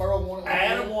 Adam Furrow won it.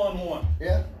 Adam won one.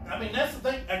 Yeah. I mean, that's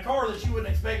the thing. A car that you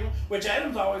wouldn't expect, which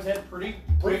Adam's always had pretty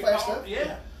Pretty quick fast car. stuff.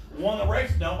 Yeah. Won the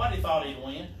race. Nobody thought he'd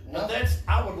win. No. But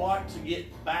I would like to get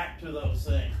back to those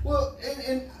things. Well,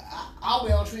 and I'll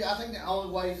be honest with you. I think the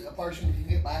only way a person can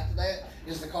get back to that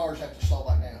is the cars have to slow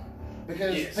back down.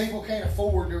 Because Yes. people can't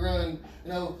afford to run,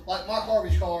 like Mark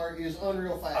Harvey's car is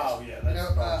unreal fast. Oh, yeah,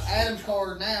 that's Adam's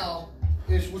car now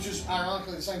which is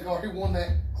ironically the same car he won that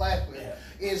class with,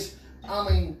 is, I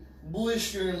mean,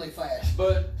 blisteringly fast.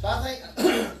 But So I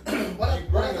think what I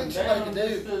bring them think somebody down can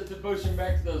do. just to push him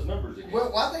back to those numbers again.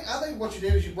 Well, I think what you do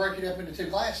is you break it up into 2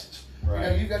 classes.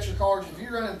 Right. You've got your cars. If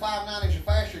you're running 5.9s or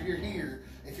faster, you're here.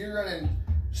 If you're running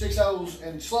 6.0s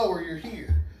and slower, you're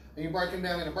here. And you break them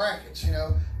down into brackets.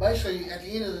 Basically, at the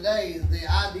end of the day, the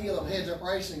ideal of heads-up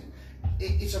racing,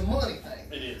 it's a money thing.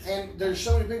 It is. And there's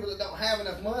so many people that don't have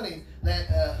enough money that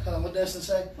what Dustin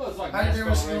say? Well, it's like I heard there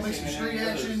was NASCAR going to be racing some and street any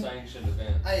other action. sanctioned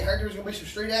event. Hey, heard there was going to be some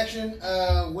street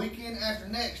action weekend after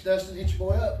next. Dustin, hit your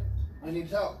boy up. We need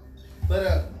to talk.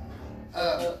 But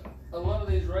A lot of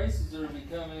these races are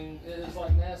becoming, it's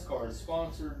like NASCAR,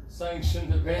 sponsored,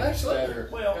 sanctioned events that Absolutely. are.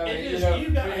 Well, I mean, it is. you know, You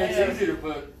gotta it's have easy to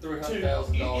put You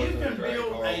 $300,000 in a can drag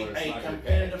build car when it's a not your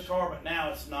competitive cash. car, but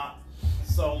now it's not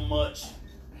so much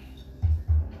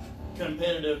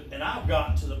competitive. And I've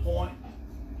gotten to the point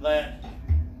that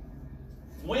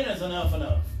when is enough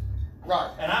enough?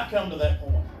 right. And I've come to that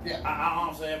point. Yeah. I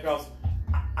honestly have, because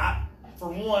I, for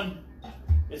one,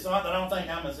 it's not that I don't think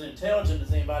I'm as intelligent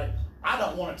as anybody. I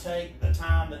don't want to take the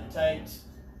time that it takes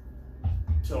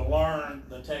to learn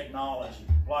the technology.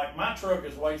 Like, my truck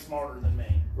is way smarter than me,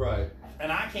 Right.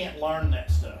 and I can't learn that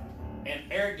stuff. And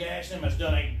Eric Gasham has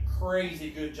done a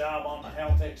crazy good job on the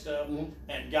Haltech stuff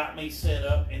and got me set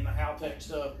up in the Haltech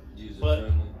stuff. User But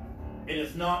friendly. it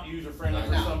is not user friendly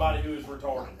for No. somebody who is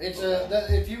retarded. It's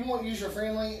if you want user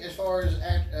friendly as far as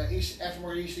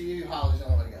aftermarket ECU, Holly's the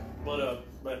only way to go.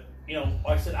 But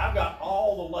like I said, I've got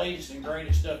all the latest and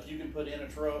greatest stuff you can put in a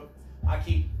truck I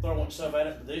keep throwing stuff at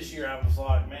it. But this year I was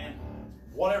like, man,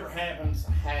 whatever happens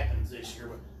this year.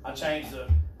 But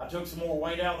I took some more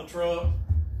weight out of the truck.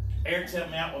 Eric's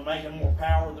helped me out with making more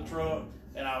power of the truck.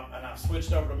 And I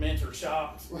switched over to Mentor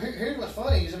shocks. Well, here's what's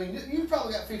funny is, I mean, you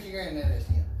probably got 50 grand in that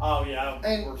SDM. Oh yeah,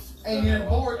 and you're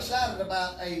more excited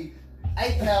about a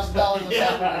 $8,000 and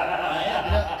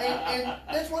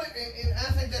that's what. And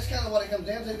I think that's kind of what it comes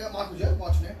down to. You got Michael Judd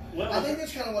watching there. Well, I think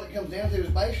that's kind of what it comes down to. Is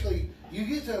basically you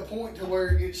get to a point to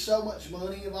where it's so much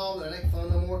money involved that it ain't fun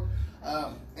no more.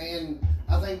 And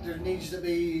I think there needs to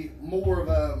be more of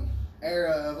a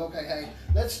era of, okay, hey,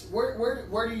 let's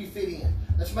where do you fit in?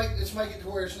 Let's make it to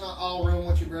where it's not all run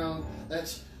what you run.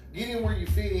 Let's get in where you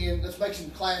fit in. Let's make some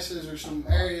classes or some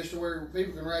areas to where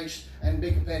people can race and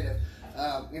be competitive.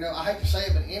 I hate to say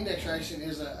it, but index racing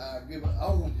is a good.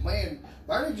 Oh man,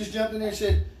 Bernie just jumped in there and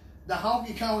said the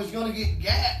honky tonk is going to get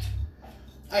gapped.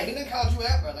 Hey, he didn't call you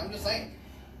out, brother. I'm just saying.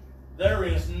 There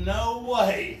is no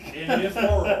way in this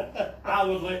world I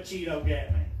would let Cheeto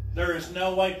get me. There is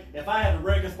no way. If I had a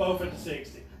regular bow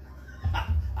 50-60,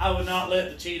 I would not let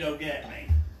the Cheeto get me.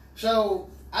 So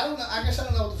I don't know. I guess I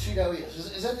don't know what the Cheeto is.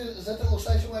 Is that the little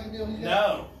station wagon deal?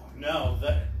 No.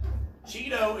 That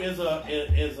Cheeto is a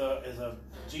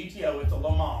GTO. It's a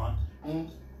Le Mans. Mm-hmm.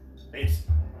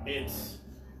 It's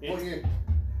what year?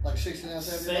 Like 69,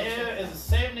 70? It's a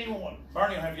 71.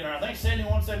 Bernie will have to get around. I think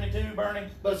 71, 72, Bernie.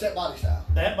 But it's that body style.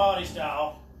 That body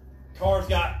style. Car's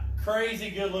got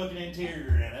crazy good looking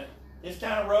interior in it. It's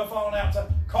kind of rough on the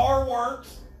outside. Car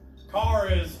works. Car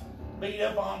is beat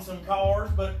up on some cars,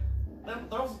 but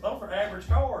those are average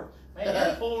cars. Man,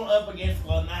 you're pulling up against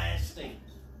the nasty.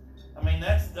 I mean,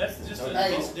 that's just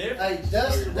it's different. Hey,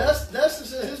 Dustin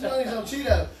says his money's on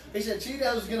Cheeto. He said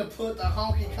Cheeto's going to put the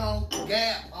honky tonk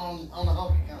gap on the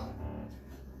honky tonk.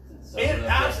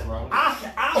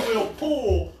 I will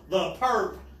pull the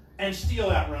perp and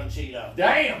still outrun Cheeto.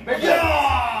 Damn! Big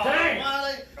Yeah! Damn!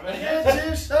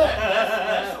 That's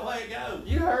the way it goes.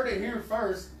 You heard it here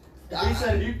first. He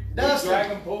said you Dustin,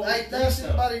 drag and pull. hey,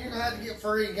 Dustin, buddy, you're going to have to get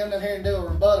free and come down here and do a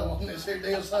rebuttal on this here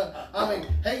deal. So, I mean,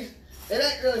 it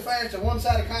ain't really fair. It's a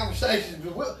one-sided conversation,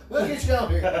 but we'll get you on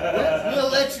here. We'll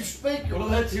let you speak. We'll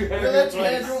let you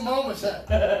have your moments.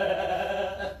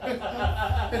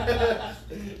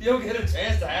 You'll get a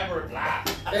chance to have a reply.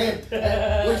 And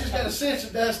we just got to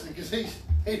censor Dustin because he's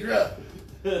rough.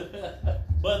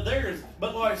 But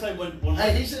like I say, when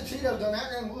hey, he said Cheeto done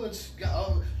outrun Woods.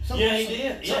 Yeah, he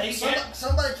did. Yeah,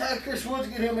 somebody tied Chris Woods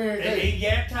to get him here. He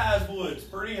gap ties Woods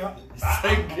pretty hard.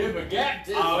 Give him a gap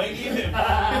too. Oh, he give him.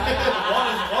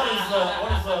 what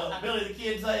does Billy the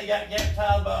Kid say? He got gap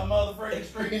ties by a motherfucking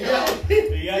street. Yeah.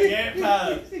 He got gap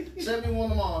ties. 71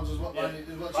 Le Mans is what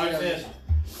Cheeto is.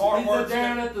 Car He's works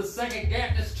down at the Second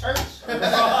Baptist Church. I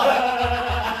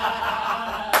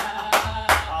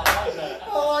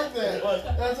like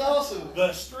that. That's awesome.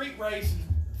 The street racing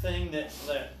thing that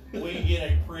we get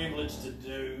a privilege to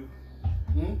do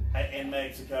in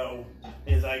Mexico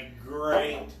is a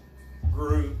great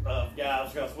group of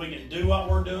guys because we can do what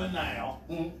we're doing now,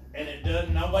 and it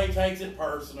doesn't. Nobody takes it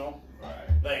personal.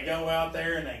 Right. They go out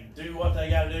there and they do what they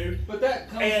got to do. But that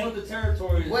comes with the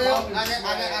territory. Well,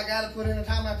 I got to put in a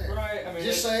time out there. Right. I mean,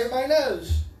 just so everybody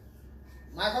knows,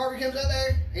 Mike Harvey comes out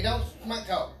there. He don't smack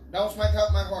talk. Don't smack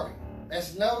talk Mike Harvey.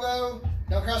 That's no go.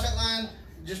 Don't cross that line.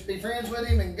 Just be friends with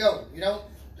him and go. You don't.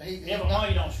 You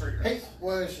don't street race.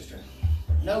 Well, it's just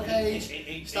no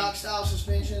cage, stock style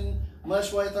suspension,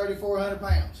 must weigh 3,400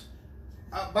 pounds.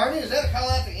 Bernie, is that a call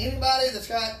out to anybody that's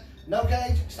got no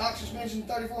cage, stock suspension,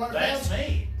 3,400 pounds? That's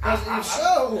me. Because if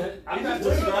so,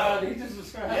 he just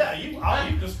described. Yeah,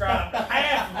 you described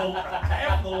half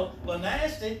the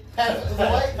nasty. Half of the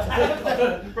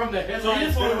weight From the headline. So you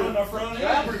just want to run the front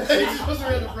end. He's supposed to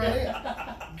run the front end.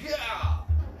 God.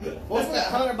 What's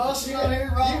that, Hunter Busting on here?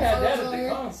 You had that at the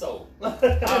console. Oh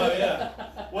yeah.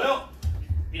 Well,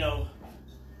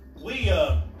 we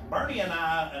Bernie and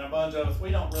I and a bunch of us, we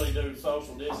don't really do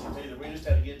social distance either. We just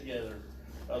had to get together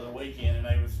the other weekend, and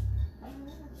there was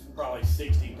probably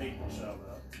 60 people showed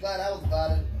up. Glad I was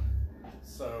invited.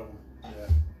 So yeah.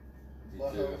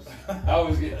 I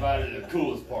always get invited to the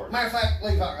coolest part. Matter of fact,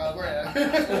 leave out. We're at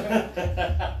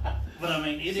But I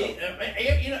mean,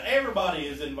 everybody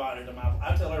is invited to my.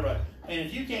 I tell everybody, and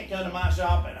if you can't come to my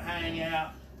shop and hang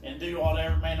out and do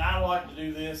whatever, man, I like to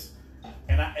do this,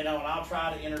 and and I'll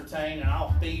try to entertain and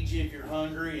I'll feed you if you're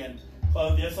hungry and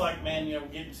clothe you. It's like, man,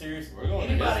 getting serious. We're going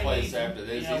to his place after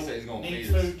this. He says he's going to feed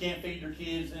us. Needs food, can't feed their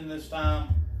kids in this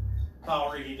time.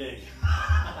 Call Ricky D.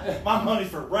 My money's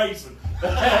for racing.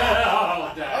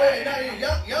 Oh, damn.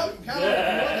 Y'all can come.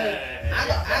 I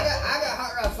got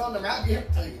hot rod thunder. I'll give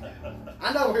it to you.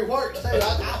 I know where he works too.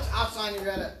 I'll sign you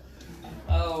right up.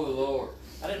 Oh Lord.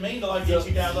 I didn't mean to like get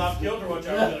you guys off kilter what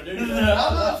y'all was gonna do today.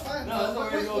 No, it's fine. No, that's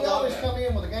what we're gonna we talk always about. come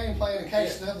in with a game plan in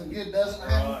case nothing good doesn't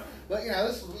happen. Right. But you know,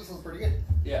 this was pretty good.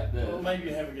 Yeah. Well, maybe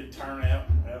you have a good turnout.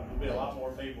 There'll be a lot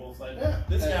more people say, Yeah.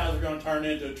 this guy's going to turn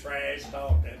into trash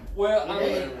talking. Well, I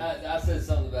Yeah. mean, I said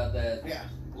something about that Yeah.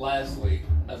 last week.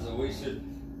 I said we should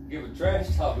give a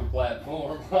trash talking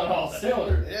platform on all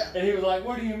cylinders. Yeah. And he was like,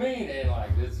 "What do you mean?" And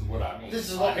like, this is what I mean. This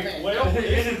is what I Like, mean. Well,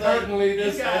 inadvertently, you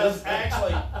this guys is-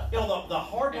 actually, the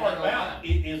hard part about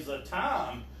it is the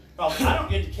time. Because I don't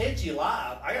get to catch you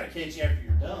live. I got to catch you after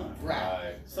you're done.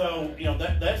 Right. So,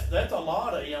 that's a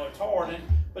lot of, it's hard.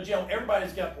 But,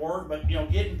 everybody's got work, but,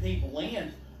 getting people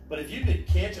in. But if you could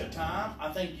catch a time, I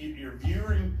think your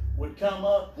viewing would come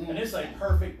up. And it's a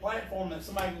perfect platform that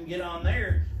somebody can get on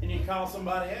there and you can call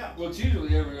somebody out. Well, it's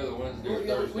usually every other Wednesday or We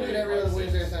Thursday. did every like other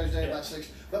Wednesday or 6. Thursday Yeah. about 6.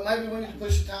 But maybe we need to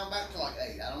push the time back to like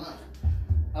 8. I don't know.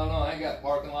 I don't know. I ain't got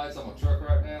parking lights on my truck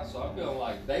right now, so I'm feeling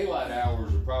like daylight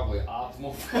hours are probably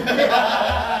optimal for me. But,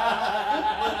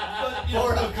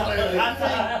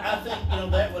 I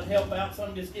think that would help out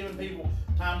some, just giving people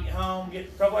time to get home,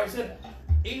 because like I said,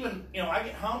 even, I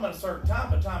get home at a certain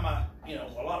time, by the time a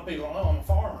lot of people don't know I'm a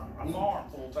farmer. I farm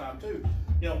full time too.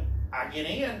 I get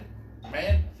in,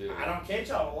 man, I don't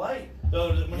catch all the late.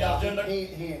 So when y'all doing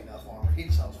he ain't no farmer. He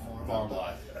sells farm. Farm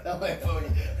life. Don't make fool you.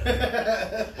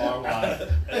 Farm life.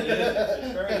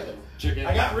 It's crazy. Chicken.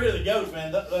 I got rid of the goats,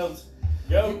 man. Those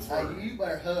goats Hey, were, you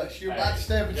better hush. You're Hey, about to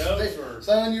step into goats some were-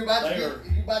 son. You're about to they get. were-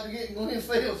 You about to get in Glenn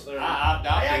Fields. they're- I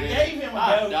adopted Hey, I his- gave him a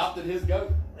I goat. adopted his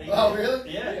goat. Oh, really?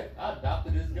 Yeah. I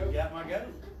adopted his goat. Got my goat.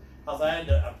 Cause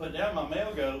I put down my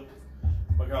male goat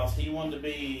because he wanted to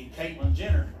be Caitlyn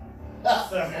Jenner. So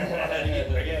I had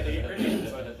to get rid of him.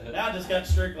 So now I just got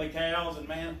strictly cows, and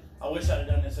man, I wish I'd have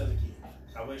done this as a kid.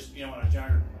 I wish, when I was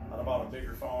younger, I'd have bought a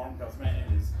bigger farm, because man,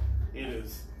 it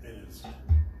is.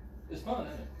 It's fun,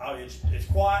 isn't it? Oh, it's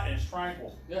quiet and it's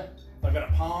tranquil. Yeah. I've got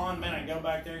a pond, man. I can go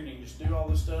back there and you can just do all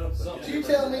this stuff. So So you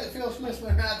telling me that Phil Smith's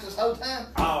been right this whole time?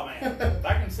 Oh man,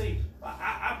 I can see.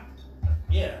 I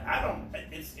don't.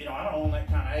 It's I don't own that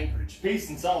kind of acreage. Peace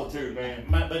and solitude, man.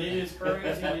 But it is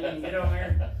crazy when you can get on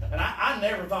there. And I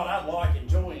never thought I'd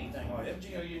enjoy anything like that.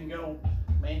 But, you can go,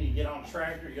 man, you can get on a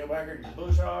tractor, you go back there and you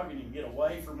bush hog, and you can get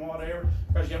away from whatever.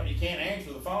 Because you can't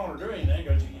answer the phone or do anything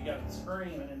because you got to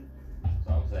scream. And That's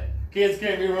what I'm saying. Kids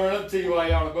can't be running up to you while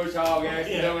you're on a bush hog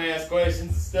asking Yeah. dumbass questions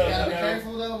and You stuff. gotta be you know?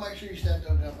 careful though. Make sure you step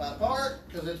don't jump out of the park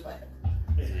because it's bad.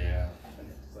 Yeah.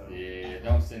 So, Yeah,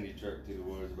 don't send your truck to the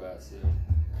woods by itself.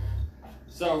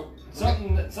 So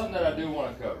something that I do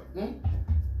want to cover. Hmm?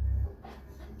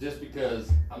 Just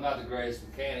because I'm not the greatest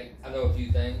mechanic, I know a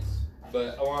few things,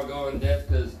 but I want to go in depth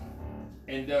because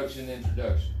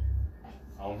introduction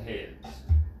on heads,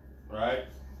 right?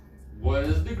 What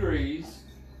is degrees?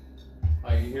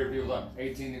 Like you hear people like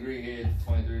 18 degree head,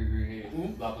 23 degree head,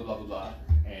 Mhm. blah blah blah blah blah,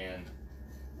 and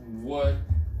what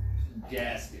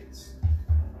gaskets?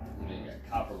 You got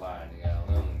copper line, you got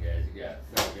aluminum gas, you got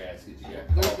felt gaskets, you got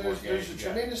cardboard There's gas, a you got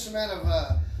tremendous amount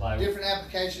of like different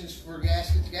applications for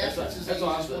gaskets. That's Gaskets is the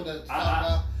what I'm easiest one to saying. talk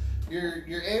about.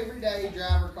 Your everyday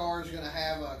driver car is going to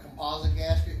have a composite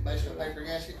gasket, basically a paper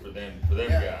gasket. for them Yeah,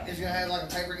 guys. it's going to have like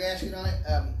a paper gasket on it.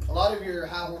 A lot of your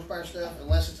high horsepower stuff,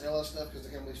 unless it's LS stuff because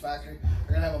they come with these factory,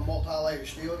 they're going to have a multi-layer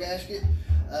steel gasket.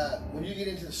 When you get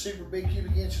into the super big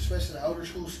cubic inch, especially the older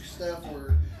school stuff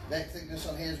where that thickness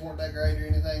on heads weren't that great or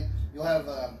anything,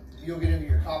 you'll get into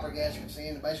your copper gaskets in,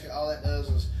 and basically all that does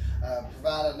is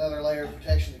provide another layer of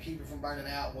protection to keep it from burning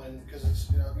out because it's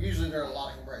usually there's a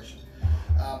lot of compression.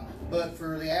 But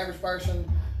for the average person,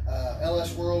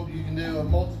 LS World, you can do a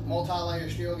multi-layer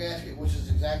steel gasket, which is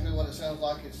exactly what it sounds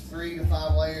like. It's 3 to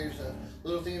 5 layers of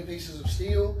little thin pieces of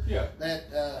steel Yeah. that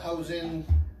hose in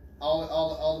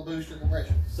all the booster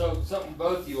compression. So something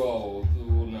both you all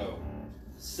will know.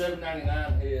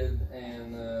 799 head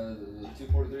and the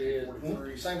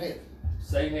 243 head, Same head.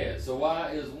 same head. So why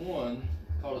is one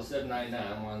called a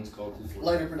 799, one's called 243?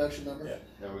 Later production number. Yeah,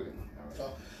 there we go. All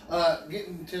right. So,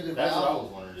 getting to the That's what I valve,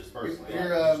 was wondering just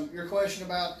personally. your question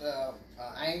about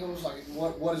angles, like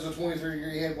what is a 23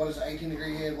 degree head, what is an 18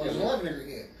 degree head, what is an 11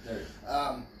 degree head.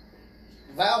 There.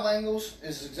 Valve angles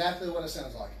is exactly what it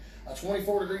sounds like. A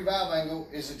 24 degree valve angle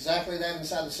is exactly that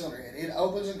inside the cylinder head. It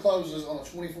opens and closes on a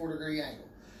 24 degree angle.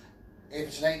 If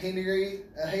it's an 18 degree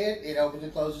head, it opens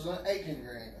and closes on an 18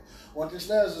 degree angle. What this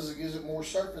does is it gives it more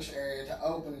surface area to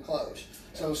open and close.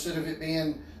 So instead of it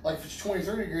being, like if it's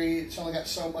 23 degree, it's only got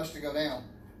so much to go down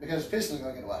because the piston's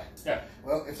going to get away. Yeah.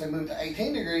 Well, if they move to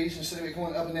 18 degrees, instead of it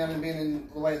going up and down and being in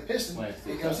the way of the piston, Well, it's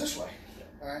it goes this way.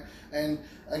 All right, and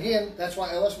again, that's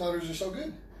why LS motors are so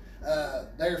good.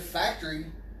 Their factory,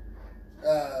 what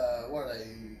are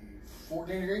they,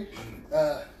 14 degree?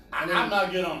 I'm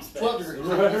not good on specs. 12 degrees.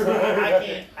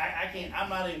 I can't. I'm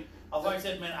not even. Like I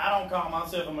said, man, I don't call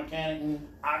myself a mechanic.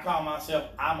 I call myself,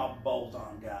 I'm a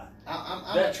bolt-on guy.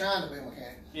 I'm not trying to be a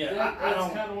mechanic. Yeah, That's I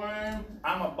don't. kind of where I am.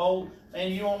 I'm a bolt,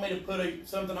 and you want me to put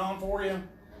something on for you?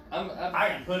 I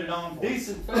can put it on for you.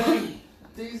 Decent thing,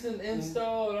 decent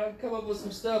install, and I can come up with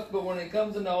some stuff. But when it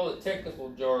comes into all the technical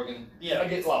jargon, I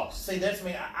get lost. See, that's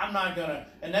me. I'm not gonna,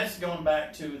 and that's going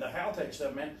back to the Haltech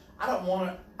stuff, man. I don't want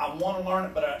to. I want to learn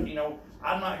it, but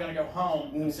I'm not gonna go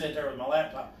home and sit there with my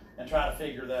laptop and try to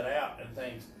figure that out and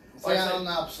things. See, I'm the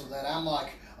opposite of that. I'm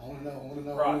like, I want to know, I want to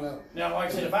know, I want to know. Now, like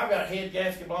I said, if I've got a head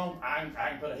gasket blown, I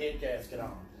can put a head gasket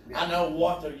on. Yeah. I know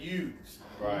what to use,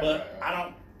 but Right. I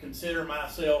don't consider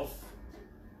myself,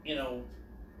 a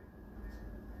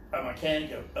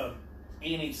mechanic of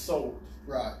any sort.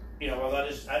 Right. I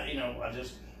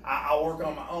work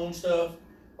on my own stuff,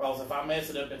 or else if I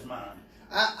mess it up, it's mine.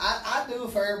 I do a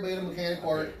fair bit of mechanic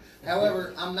work.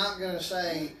 However, I'm not going to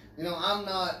say, I'm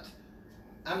not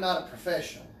a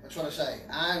professional. That's what I say.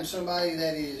 I'm somebody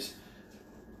that is,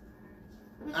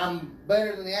 I'm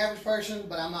better than the average person,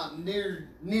 but I'm not near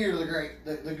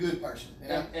the good person.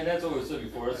 And that's what we said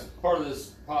before. It's part of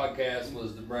this podcast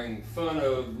was to bring fun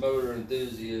of motor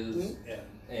enthusiasts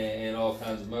and all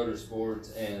kinds of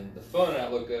motorsports and the fun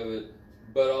outlook of it,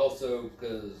 but also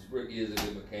because Ricky is a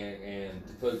good mechanic, and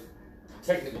to put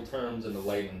technical terms into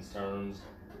layman's terms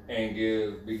and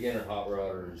give beginner hot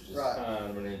rodders just kind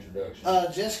of an introduction.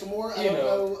 Jessica Moore, I don't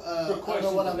know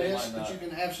what I missed, but you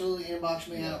can absolutely inbox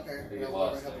me. I don't care.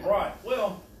 Right.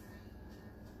 Well,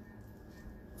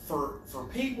 for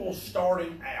people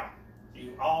starting out,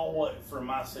 for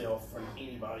myself, for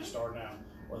anybody starting out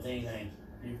with anything,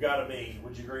 you've got to be,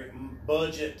 would you agree,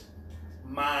 budget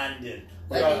minded.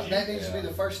 That needs to be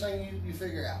the first thing you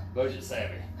figure out. Budget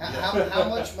savvy. How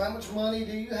much money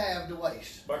do you have to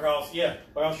waste?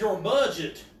 Because your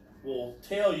budget will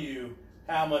tell you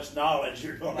how much knowledge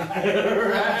you're going to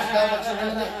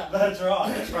have. That's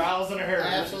right. Trials and errors.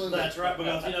 Absolutely. That's right.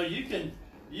 Because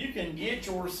you can get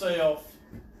yourself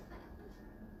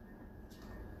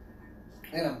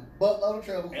in a buttload of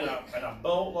trouble. In a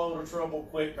boatload of trouble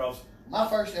quick. Because my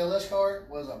first LS car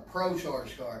was a Pro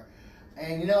Charge car.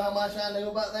 And you know how much I knew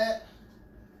about that?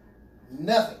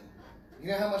 Nothing.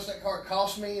 You know how much that car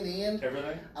cost me in the end?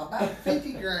 Everything? About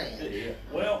 50 grand. Yeah.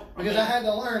 Well, because I had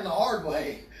to learn the hard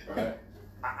way. Right.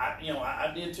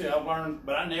 I did too. I learned,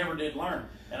 but I never did learn.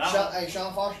 And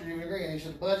Sean Foster didn't agree, and he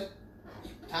said, budget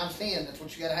times 10, that's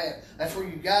what you got to have. That's where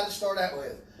you got to start out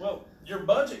with. Well, your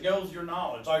budget goes your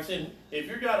knowledge. Like I said, if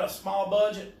you got a small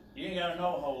budget, you ain't got to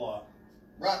know a whole lot.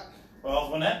 Right.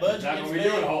 Well, when that budget gets big,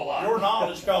 your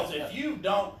knowledge, because if you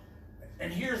don't,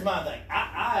 and here's my thing,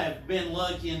 I have been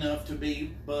lucky enough to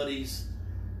be buddies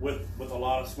with a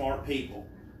lot of smart people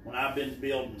when I've been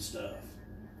building stuff.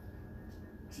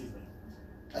 Excuse me.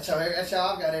 That's how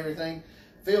I've got everything.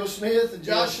 Phil Smith and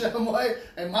Josh Shumway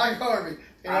and Mike Harvey.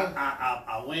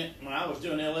 I went, when I was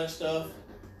doing LS stuff,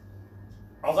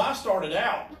 as I started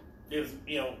out, it was,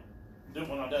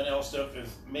 when I done LS stuff, it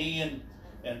was me and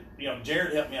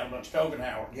Jared helped me out a bunch,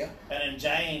 Kogenhauer. Yeah. And then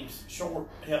James Short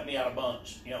helped me out a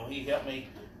bunch. He helped me.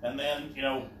 And then,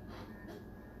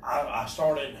 I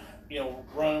started,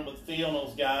 running with Phil and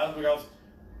those guys, because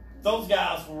those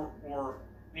guys were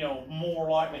more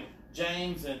like me.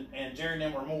 James and Jared and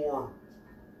them were more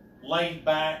laid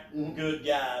back, good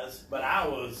guys. But I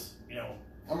was,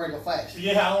 I'm ready to go fast.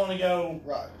 Yeah, I want to go.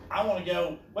 Right. I want to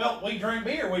go. Well, we drank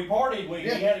beer, we partied, we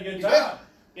had a good time.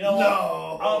 Yeah.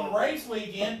 On the race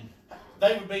weekend,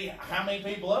 they would be how many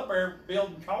people up there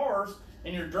building cars,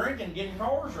 and you're drinking, getting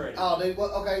cars ready. Oh, dude.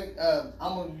 Well, okay.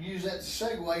 I'm going to use that to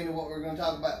segue into what we're going to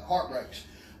talk about, heartbreaks.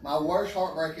 My worst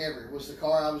heartbreak ever was the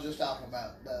car I was just talking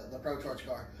about, the Pro Charge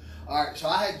car. All right, so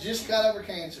I had just got over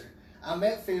cancer. I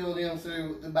met Phil them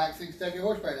through the back to Kentucky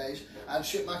Horsepower days. I'd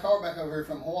shipped my car back over here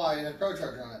from Hawaii and had a Pro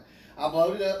Charge on it. I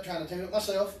blowed it up, trying to tune it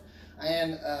myself.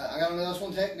 And I got on the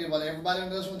S1 Tech, did what everybody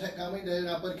on the S1 Tech told me to do, and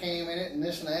I put a cam in it and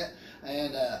this and that.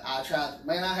 And I tried,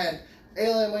 man, I had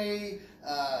LME,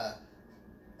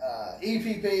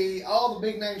 EPP, all the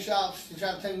big name shops to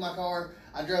try to tune my car.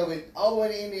 I drove it all the way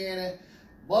to Indiana,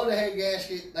 blowed the head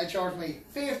gasket. They charged me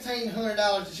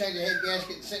 $1,500 to change the head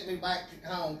gasket and sent me back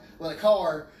home with a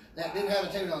car that didn't have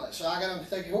a tune on it. So I got on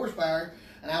Kentucky Horsepower,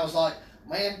 and I was like,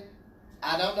 man,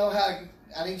 I don't know how to,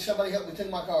 I need somebody to help me tune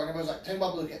my car. And everybody was like, tune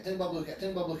by Blue Cat, tune by Blue Cat,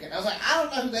 tune by Blue Cat. I was like, I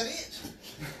don't know who that is.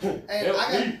 And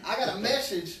I got a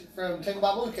message from Tune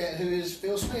by Blue Cat, who is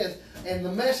Phil Smith, and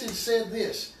the message said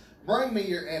this: bring me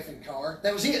your effing car.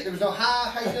 That was it. There was no hi,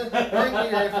 how you doing? Bring me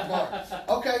your effing car.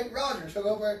 Okay, Roger. So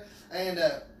go over there.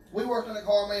 And we worked on the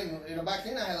car, man. You know, back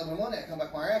then I had 11 that come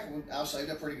back my rack, and I was saved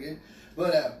up pretty good.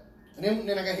 But and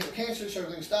then I got hit with cancer, so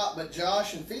everything stopped. But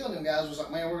Josh and Phil and them guys was like,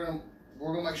 man, we're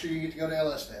gonna make sure you get to go to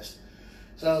LS Fest.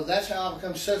 So that's how I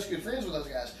become such good friends with those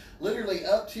guys. Literally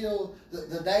up till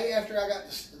the day after I got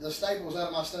the staples out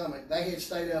of my stomach, they had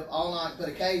stayed up all night and put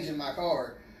a cage in my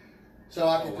car so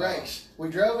I could race. We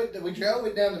drove it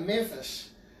down to Memphis,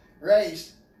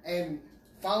 raced, and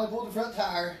finally pulled the front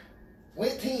tire,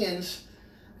 went 10s,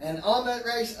 and on that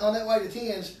way to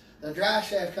 10s, the dry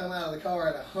shaft come out of the car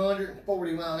at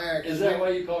 140 mile an hour. Is that why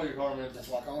you call your car Memphis? That's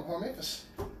why I call my car Memphis.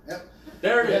 Yep.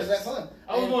 There it is. That fun.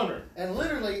 I was wondering. And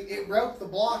literally, it broke the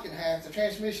block in half, the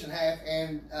transmission in half,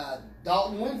 and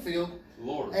Dalton Winfield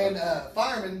Lord. and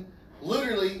fireman,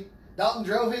 literally, Dalton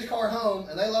drove his car home,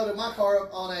 and they loaded my car up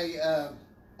on a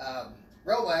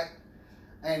rollback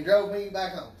and drove me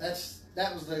back home.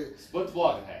 That was the Split the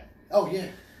block in half. Oh yeah.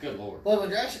 Good Lord. Well,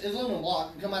 it's aluminum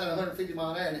block. You come out at 150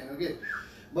 mile an hour, and it was good.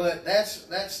 But that's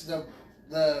the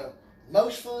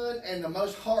most fun and the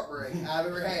most heartbreak I've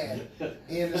ever had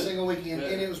in a single weekend,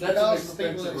 and it was because of the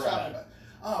people that were talking about.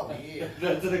 Oh yeah,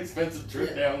 that's an expensive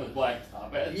trip down the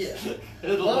blacktop. Yeah,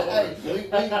 but hey, we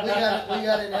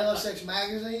got an LSX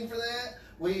magazine for that.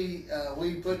 We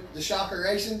put the Shocker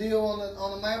Racing deal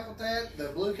on the map with that. The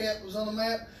Blue Cap was on the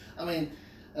map. I mean,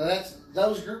 that's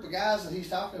those group of guys that he's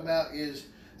talking about is.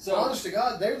 So honest to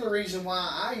God, they're the reason why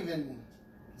I even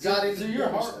got into. So your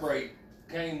heartbreak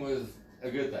came with a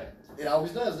good thing. It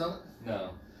always does, don't it?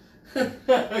 No.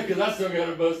 Because I still got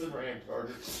a busted Ram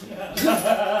Charger.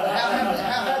 How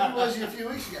happy was you a few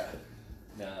weeks ago?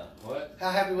 No. What? How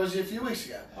happy was you a few weeks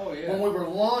ago? Oh, yeah. When we were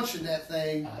launching that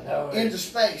thing into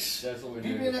space. That's what we Have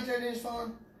you been out there to his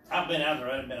farm? I've been out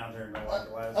there. I haven't been out there in no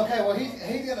while. Okay, well,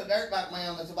 he's got a dirt bike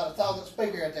mound that's about a tall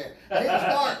speaker right there. And it was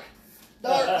dark.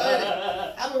 Dark 30.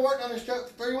 I've been working on this truck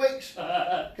for 3 weeks.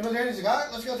 Come in there and he's like, all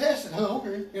right, let's go test it. Oh,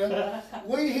 okay. You know,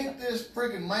 we hit this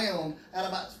freaking mound at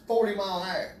about 40 mile an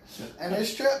hour. And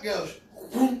this truck goes,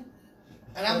 whoop,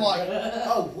 and I'm like,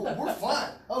 oh, we're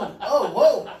flying. Oh,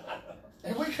 whoa.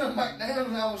 And we come back down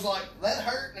and I was like, that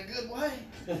hurt in a good way.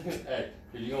 Hey,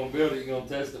 if you're going to build it, you're going to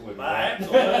test it with me.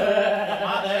 Absolutely.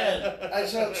 My dad. Hey,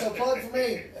 so plug for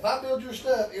me. If I build your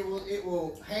stuff, it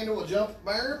will handle a jump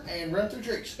berm and run through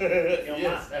trees.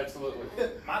 Yes, absolutely.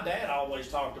 My dad always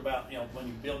talked about, when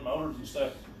you build motors and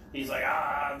stuff, he's like,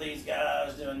 these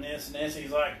guys doing this and this.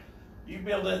 He's like, you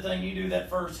build that thing, you do that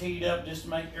first heat up just to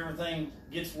make everything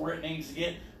gets where it needs to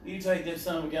get. You take that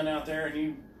son of a gun out there and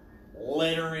you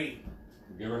let her eat.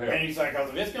 Give her help. And he's like,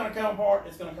 if it's going to come apart,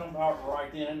 it's going to come apart right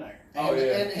then and there. Oh,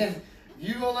 yeah. And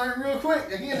you will learn real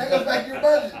quick. Again, that goes back to your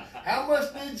budget. How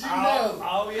much did you know?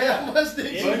 Oh, yeah. How much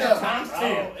did you know? Times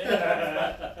 10.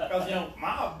 Because,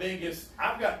 my biggest,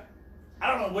 I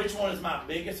don't know which one is my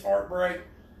biggest heartbreak,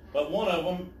 but one of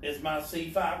them is my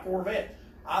C5 Corvette.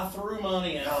 I threw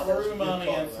money and threw money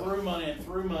and threw money and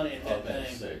threw money at that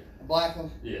thing. Sick. A black one?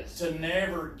 Yes. To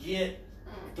never get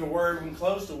to where even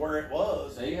close to where it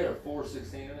was. So you had a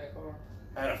 416 in that car?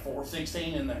 I had a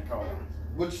 416 in that car.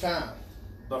 Which time?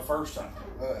 The first time.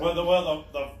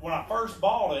 When I first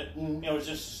bought it, it was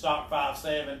just a stock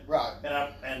 5.7. Right.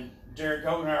 And Jared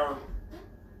Kogenauer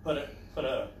put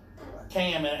a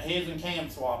cam in it, his and cam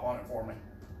swap on it for me.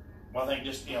 Well, I think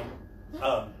just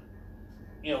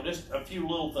just a few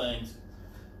little things.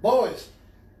 Boys,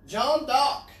 John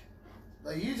Dock,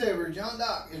 the YouTuber John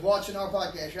Dock, is watching our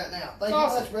podcast right now. Thank you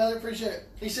much, brother. Appreciate it.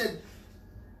 He said,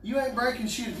 you ain't breaking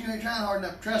shit if you ain't trying hard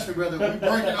enough. Trust me, brother. We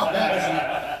breaking all kinds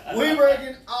of shit. We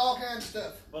breaking all kinds of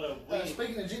stuff. But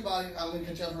speaking of G-Body, I'm going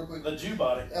to tell you real quick. The Jew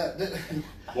body.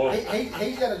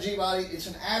 He's got a G-Body. It's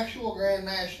an actual Grand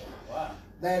National. Wow.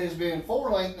 That has been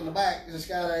 4-length in the back. It's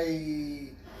got a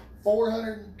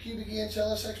 400 cubic inch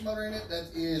LSX motor in it that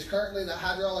is currently the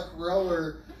hydraulic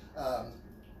roller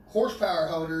horsepower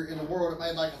holder in the world. It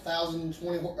made like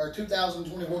 1,020 or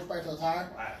 2,020 horsepower to the tire.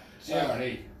 Wow.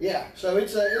 Yeah, so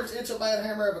it's a bad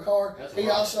hammer of a car. He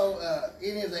lot. also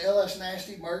any of the LS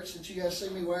Nasty merch that you guys see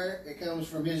me wear, it comes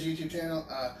from his YouTube channel.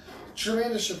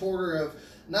 Tremendous supporter of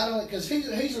not only because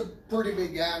he's a pretty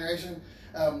big guy in racing.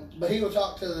 But he will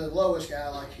talk to the lowest guy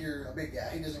like you're a big guy.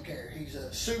 He doesn't care. He's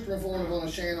super informative on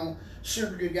his channel.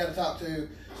 Super good guy to talk to.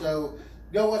 So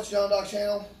go watch John Dock's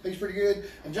channel. He's pretty good.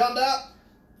 And John Dock,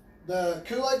 the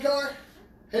Kool-Aid car,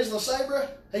 his LeSabre,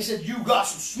 he said, you got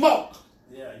some smoke.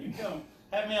 Yeah, you come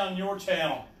have me on your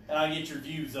channel and I get your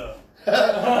views up.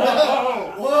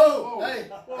 Whoa! Hey,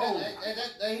 Whoa.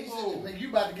 he said, man, you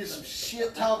about to get some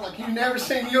shit talk like you never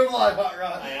seen in your life, Hot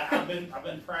Rod. Hey, I've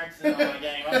been practicing on my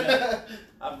game.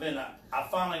 I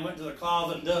finally went to the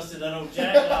closet and dusted that old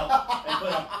jacket off and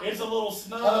put on. It's a little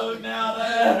snug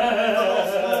nowadays.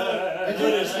 A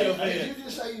little snug. Did you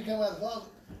just say you come out of the closet?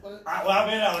 I've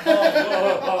been out of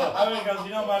the closet. I mean, because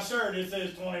you know my shirt, it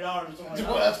says $20 to $20.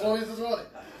 That's 20 to 20.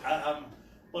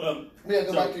 Yeah,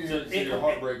 go back to your. So your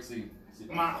heartbreak seat.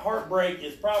 My heartbreak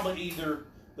is probably either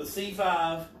the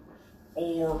C5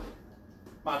 or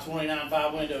my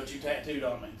 29.5 window that you tattooed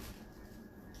on me.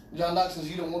 John Doc says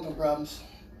you don't want them problems.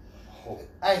 Oh.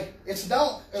 Hey, it's a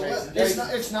donk. Jason,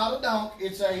 It's not a donk.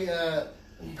 It's a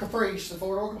Caprice, the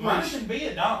 4-door Mine Caprice. can be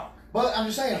a dog. But I'm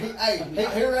just saying, he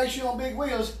race you on big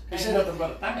wheels. He Ain't said nothing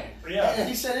but a thing. Yeah.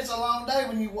 he said it's a long day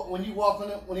when you walk when he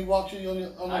walks you on the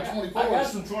I 24s. got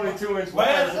some 22-inch Well,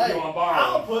 wires if hey, you want to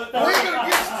I'll borrow. put. We're gonna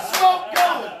get some smoke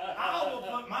going. I will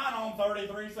put mine on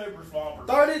 33 Super Swampers.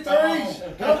 33s. Go get you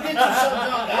some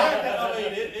John Doc. I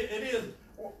mean, it is.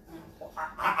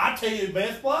 I tell you, the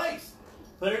best place.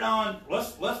 Put it on.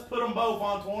 Let's put them both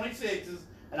on 26s,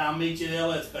 and I'll meet you at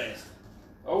LS Fest.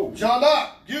 Oh, John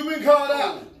Doc, you've been called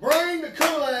out. Bring the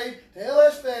Kool-Aid to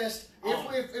LS Fest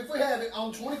if we have it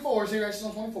on 24s. He races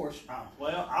on 24s.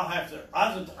 Well, I'll have to.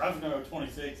 I was gonna go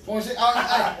 26. 26. Hey,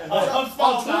 on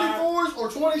 24s or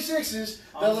 26s,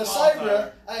 the On small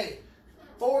LeSabre, hey,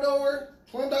 4-door,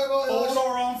 twin turbo LS.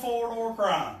 4-door on 4-door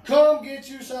crime. Come get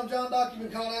you some John Doc. You've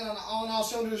been called out on all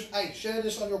cylinders. Hey, share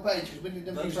this on your page because we need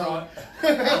them That's views on right.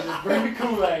 it. just bring the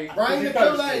Kool-Aid. Bring the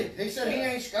Thirsty. Kool-Aid. He said he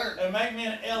ain't scared. And make me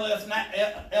an LS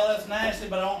Nasty,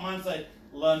 but I don't mind say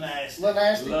La Nasty. Little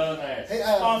nasty. Love that. Hey,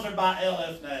 Sponsored by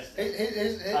LS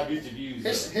Nasty. I'll get your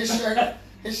views. His shirt.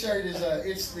 His shirt is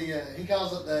it's the he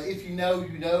calls it the "If You Know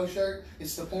You Know" shirt.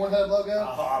 It's the Pornhub logo,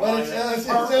 Oh, I but like it's that. it's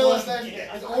Purple it's, and-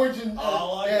 it's orange and I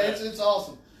like yeah, that. it's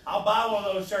awesome. I'll buy one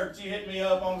of those shirts. You hit me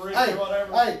up on Rick Hey, or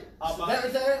whatever. hey, I'll buy that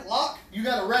right there, lock. You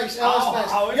got a race, Oh, LS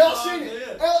Fest. oh, it's Y'all all seen it?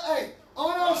 good. Hey,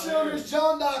 on all cylinders,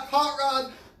 John Doc, Hot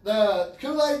Rod, the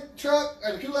Kool-Aid truck,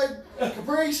 or the Kool-Aid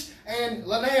Caprice, and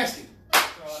La Nasty.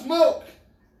 Smoke.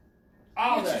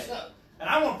 All Get your day. stuff. And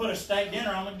I want to put a steak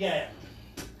dinner on the Gap.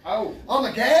 Oh, On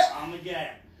the Gap. On the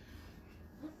Gap.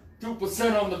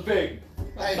 2% on the big.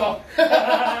 Hey.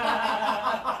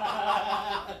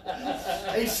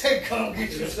 He said, "Come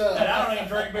get your And stuff." I don't even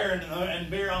drink beer and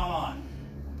beer online.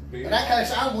 In that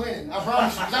case, I'm winning. I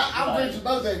promise you. 'Cause I'm drinking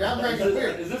both of you. I'm drinking beer.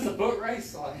 Is this a foot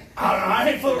race? Like, I don't know. I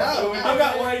ain't full. No, I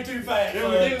got way too fast. do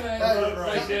we do that?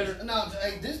 Right. Steak dinner. No,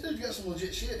 hey, this dude's got some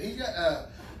legit shit. He's got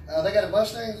they got a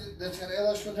Mustang that's got an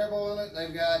LS twin turbo on it.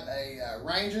 They've got a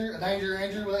Ranger, a Danger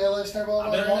Ranger with an LS turbo I've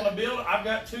on been it. wanting to build. I've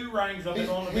got 2 Rangers. I've been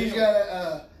wanting to He's build. got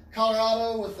a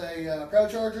Colorado with a Pro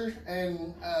Charger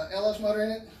and LS motor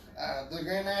in it. The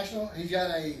Grand National. He's got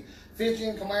a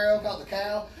 50-inch Camaro called the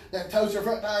Cow that tows their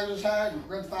front tires as high and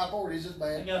runs 540s. It's I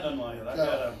bad. got nothing like that. I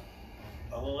got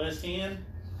a little S10.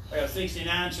 I got a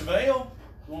 69 Chevelle.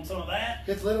 You want some of that?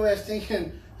 His little S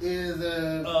thinking is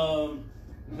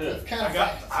kind I of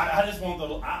got. fast. I just want the.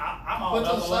 I'm all What's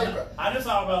about on the. the Sabre? I just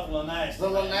all about the little nasty. The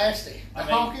little man. nasty. The I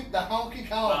mean- honky The Kong.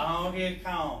 honky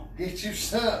Kong. Get you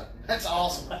some. That's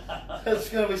awesome. That's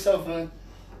gonna be so fun.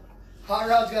 Hot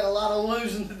Rod's got a lot of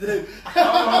losing to do.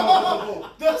 Oh.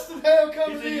 Dustin Hale He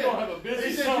coming said in. you're going to have a busy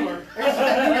He said summer. He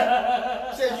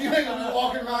said you ain't gonna be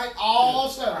walking right all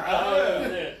summer. Oh,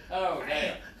 shit. Oh,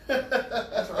 damn.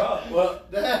 That's rough. Well,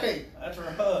 Dang. That's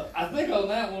rough. I think on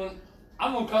that one,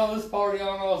 I'm going to call this party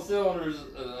on all cylinders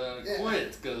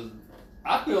quits because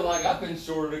I feel like I've been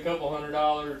shorted a couple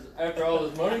 $100 after all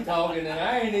this money talking and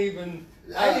I ain't even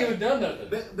done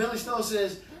nothing. Billy Stoll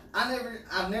says,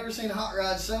 I've never seen Hot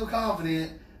Rod so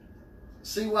confident.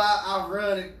 See why I've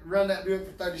run that Buick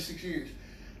for 36 years.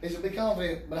 He said, be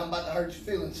confident, but I'm about to hurt your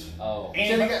feelings. Oh.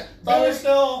 Said he got Billy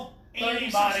Stoll,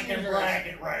 36 anybody can years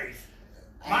bracket race.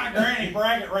 My granny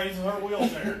bracket races her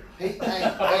wheelchair. Hey,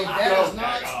 that is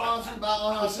not sponsored by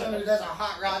On Our Cylinders. That's a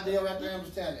Hot Rod deal right there. I'm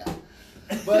just telling y'all.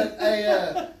 But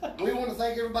hey, we want to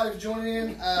thank everybody for joining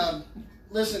in.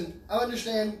 Listen, I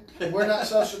understand we're not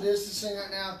social distancing right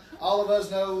now. All of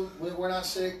us know we're not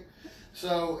sick,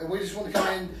 so and we just want to come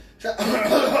in, try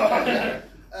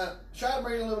to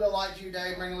bring a little bit of light to your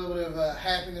day, bring a little bit of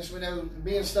happiness. We know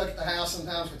being stuck at the house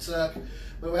sometimes can suck,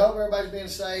 but we hope everybody's being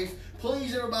safe.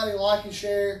 Please, everybody, like and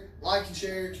share,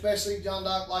 especially John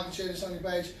Doc. Like and share this on your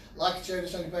page.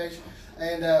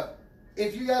 And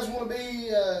if you guys want to be,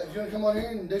 if you want to come on here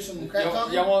and do some crap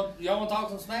talking, Y'all want to talk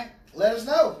some smack? let us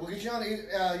know. We'll get you on.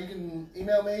 You can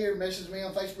email me or message me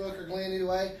on Facebook or Glenn either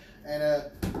way, and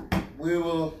we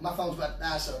will. My phone's about to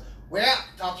die, so we're out.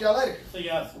 Talk to y'all later. See you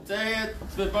guys. Say it.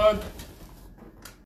 It's been fun.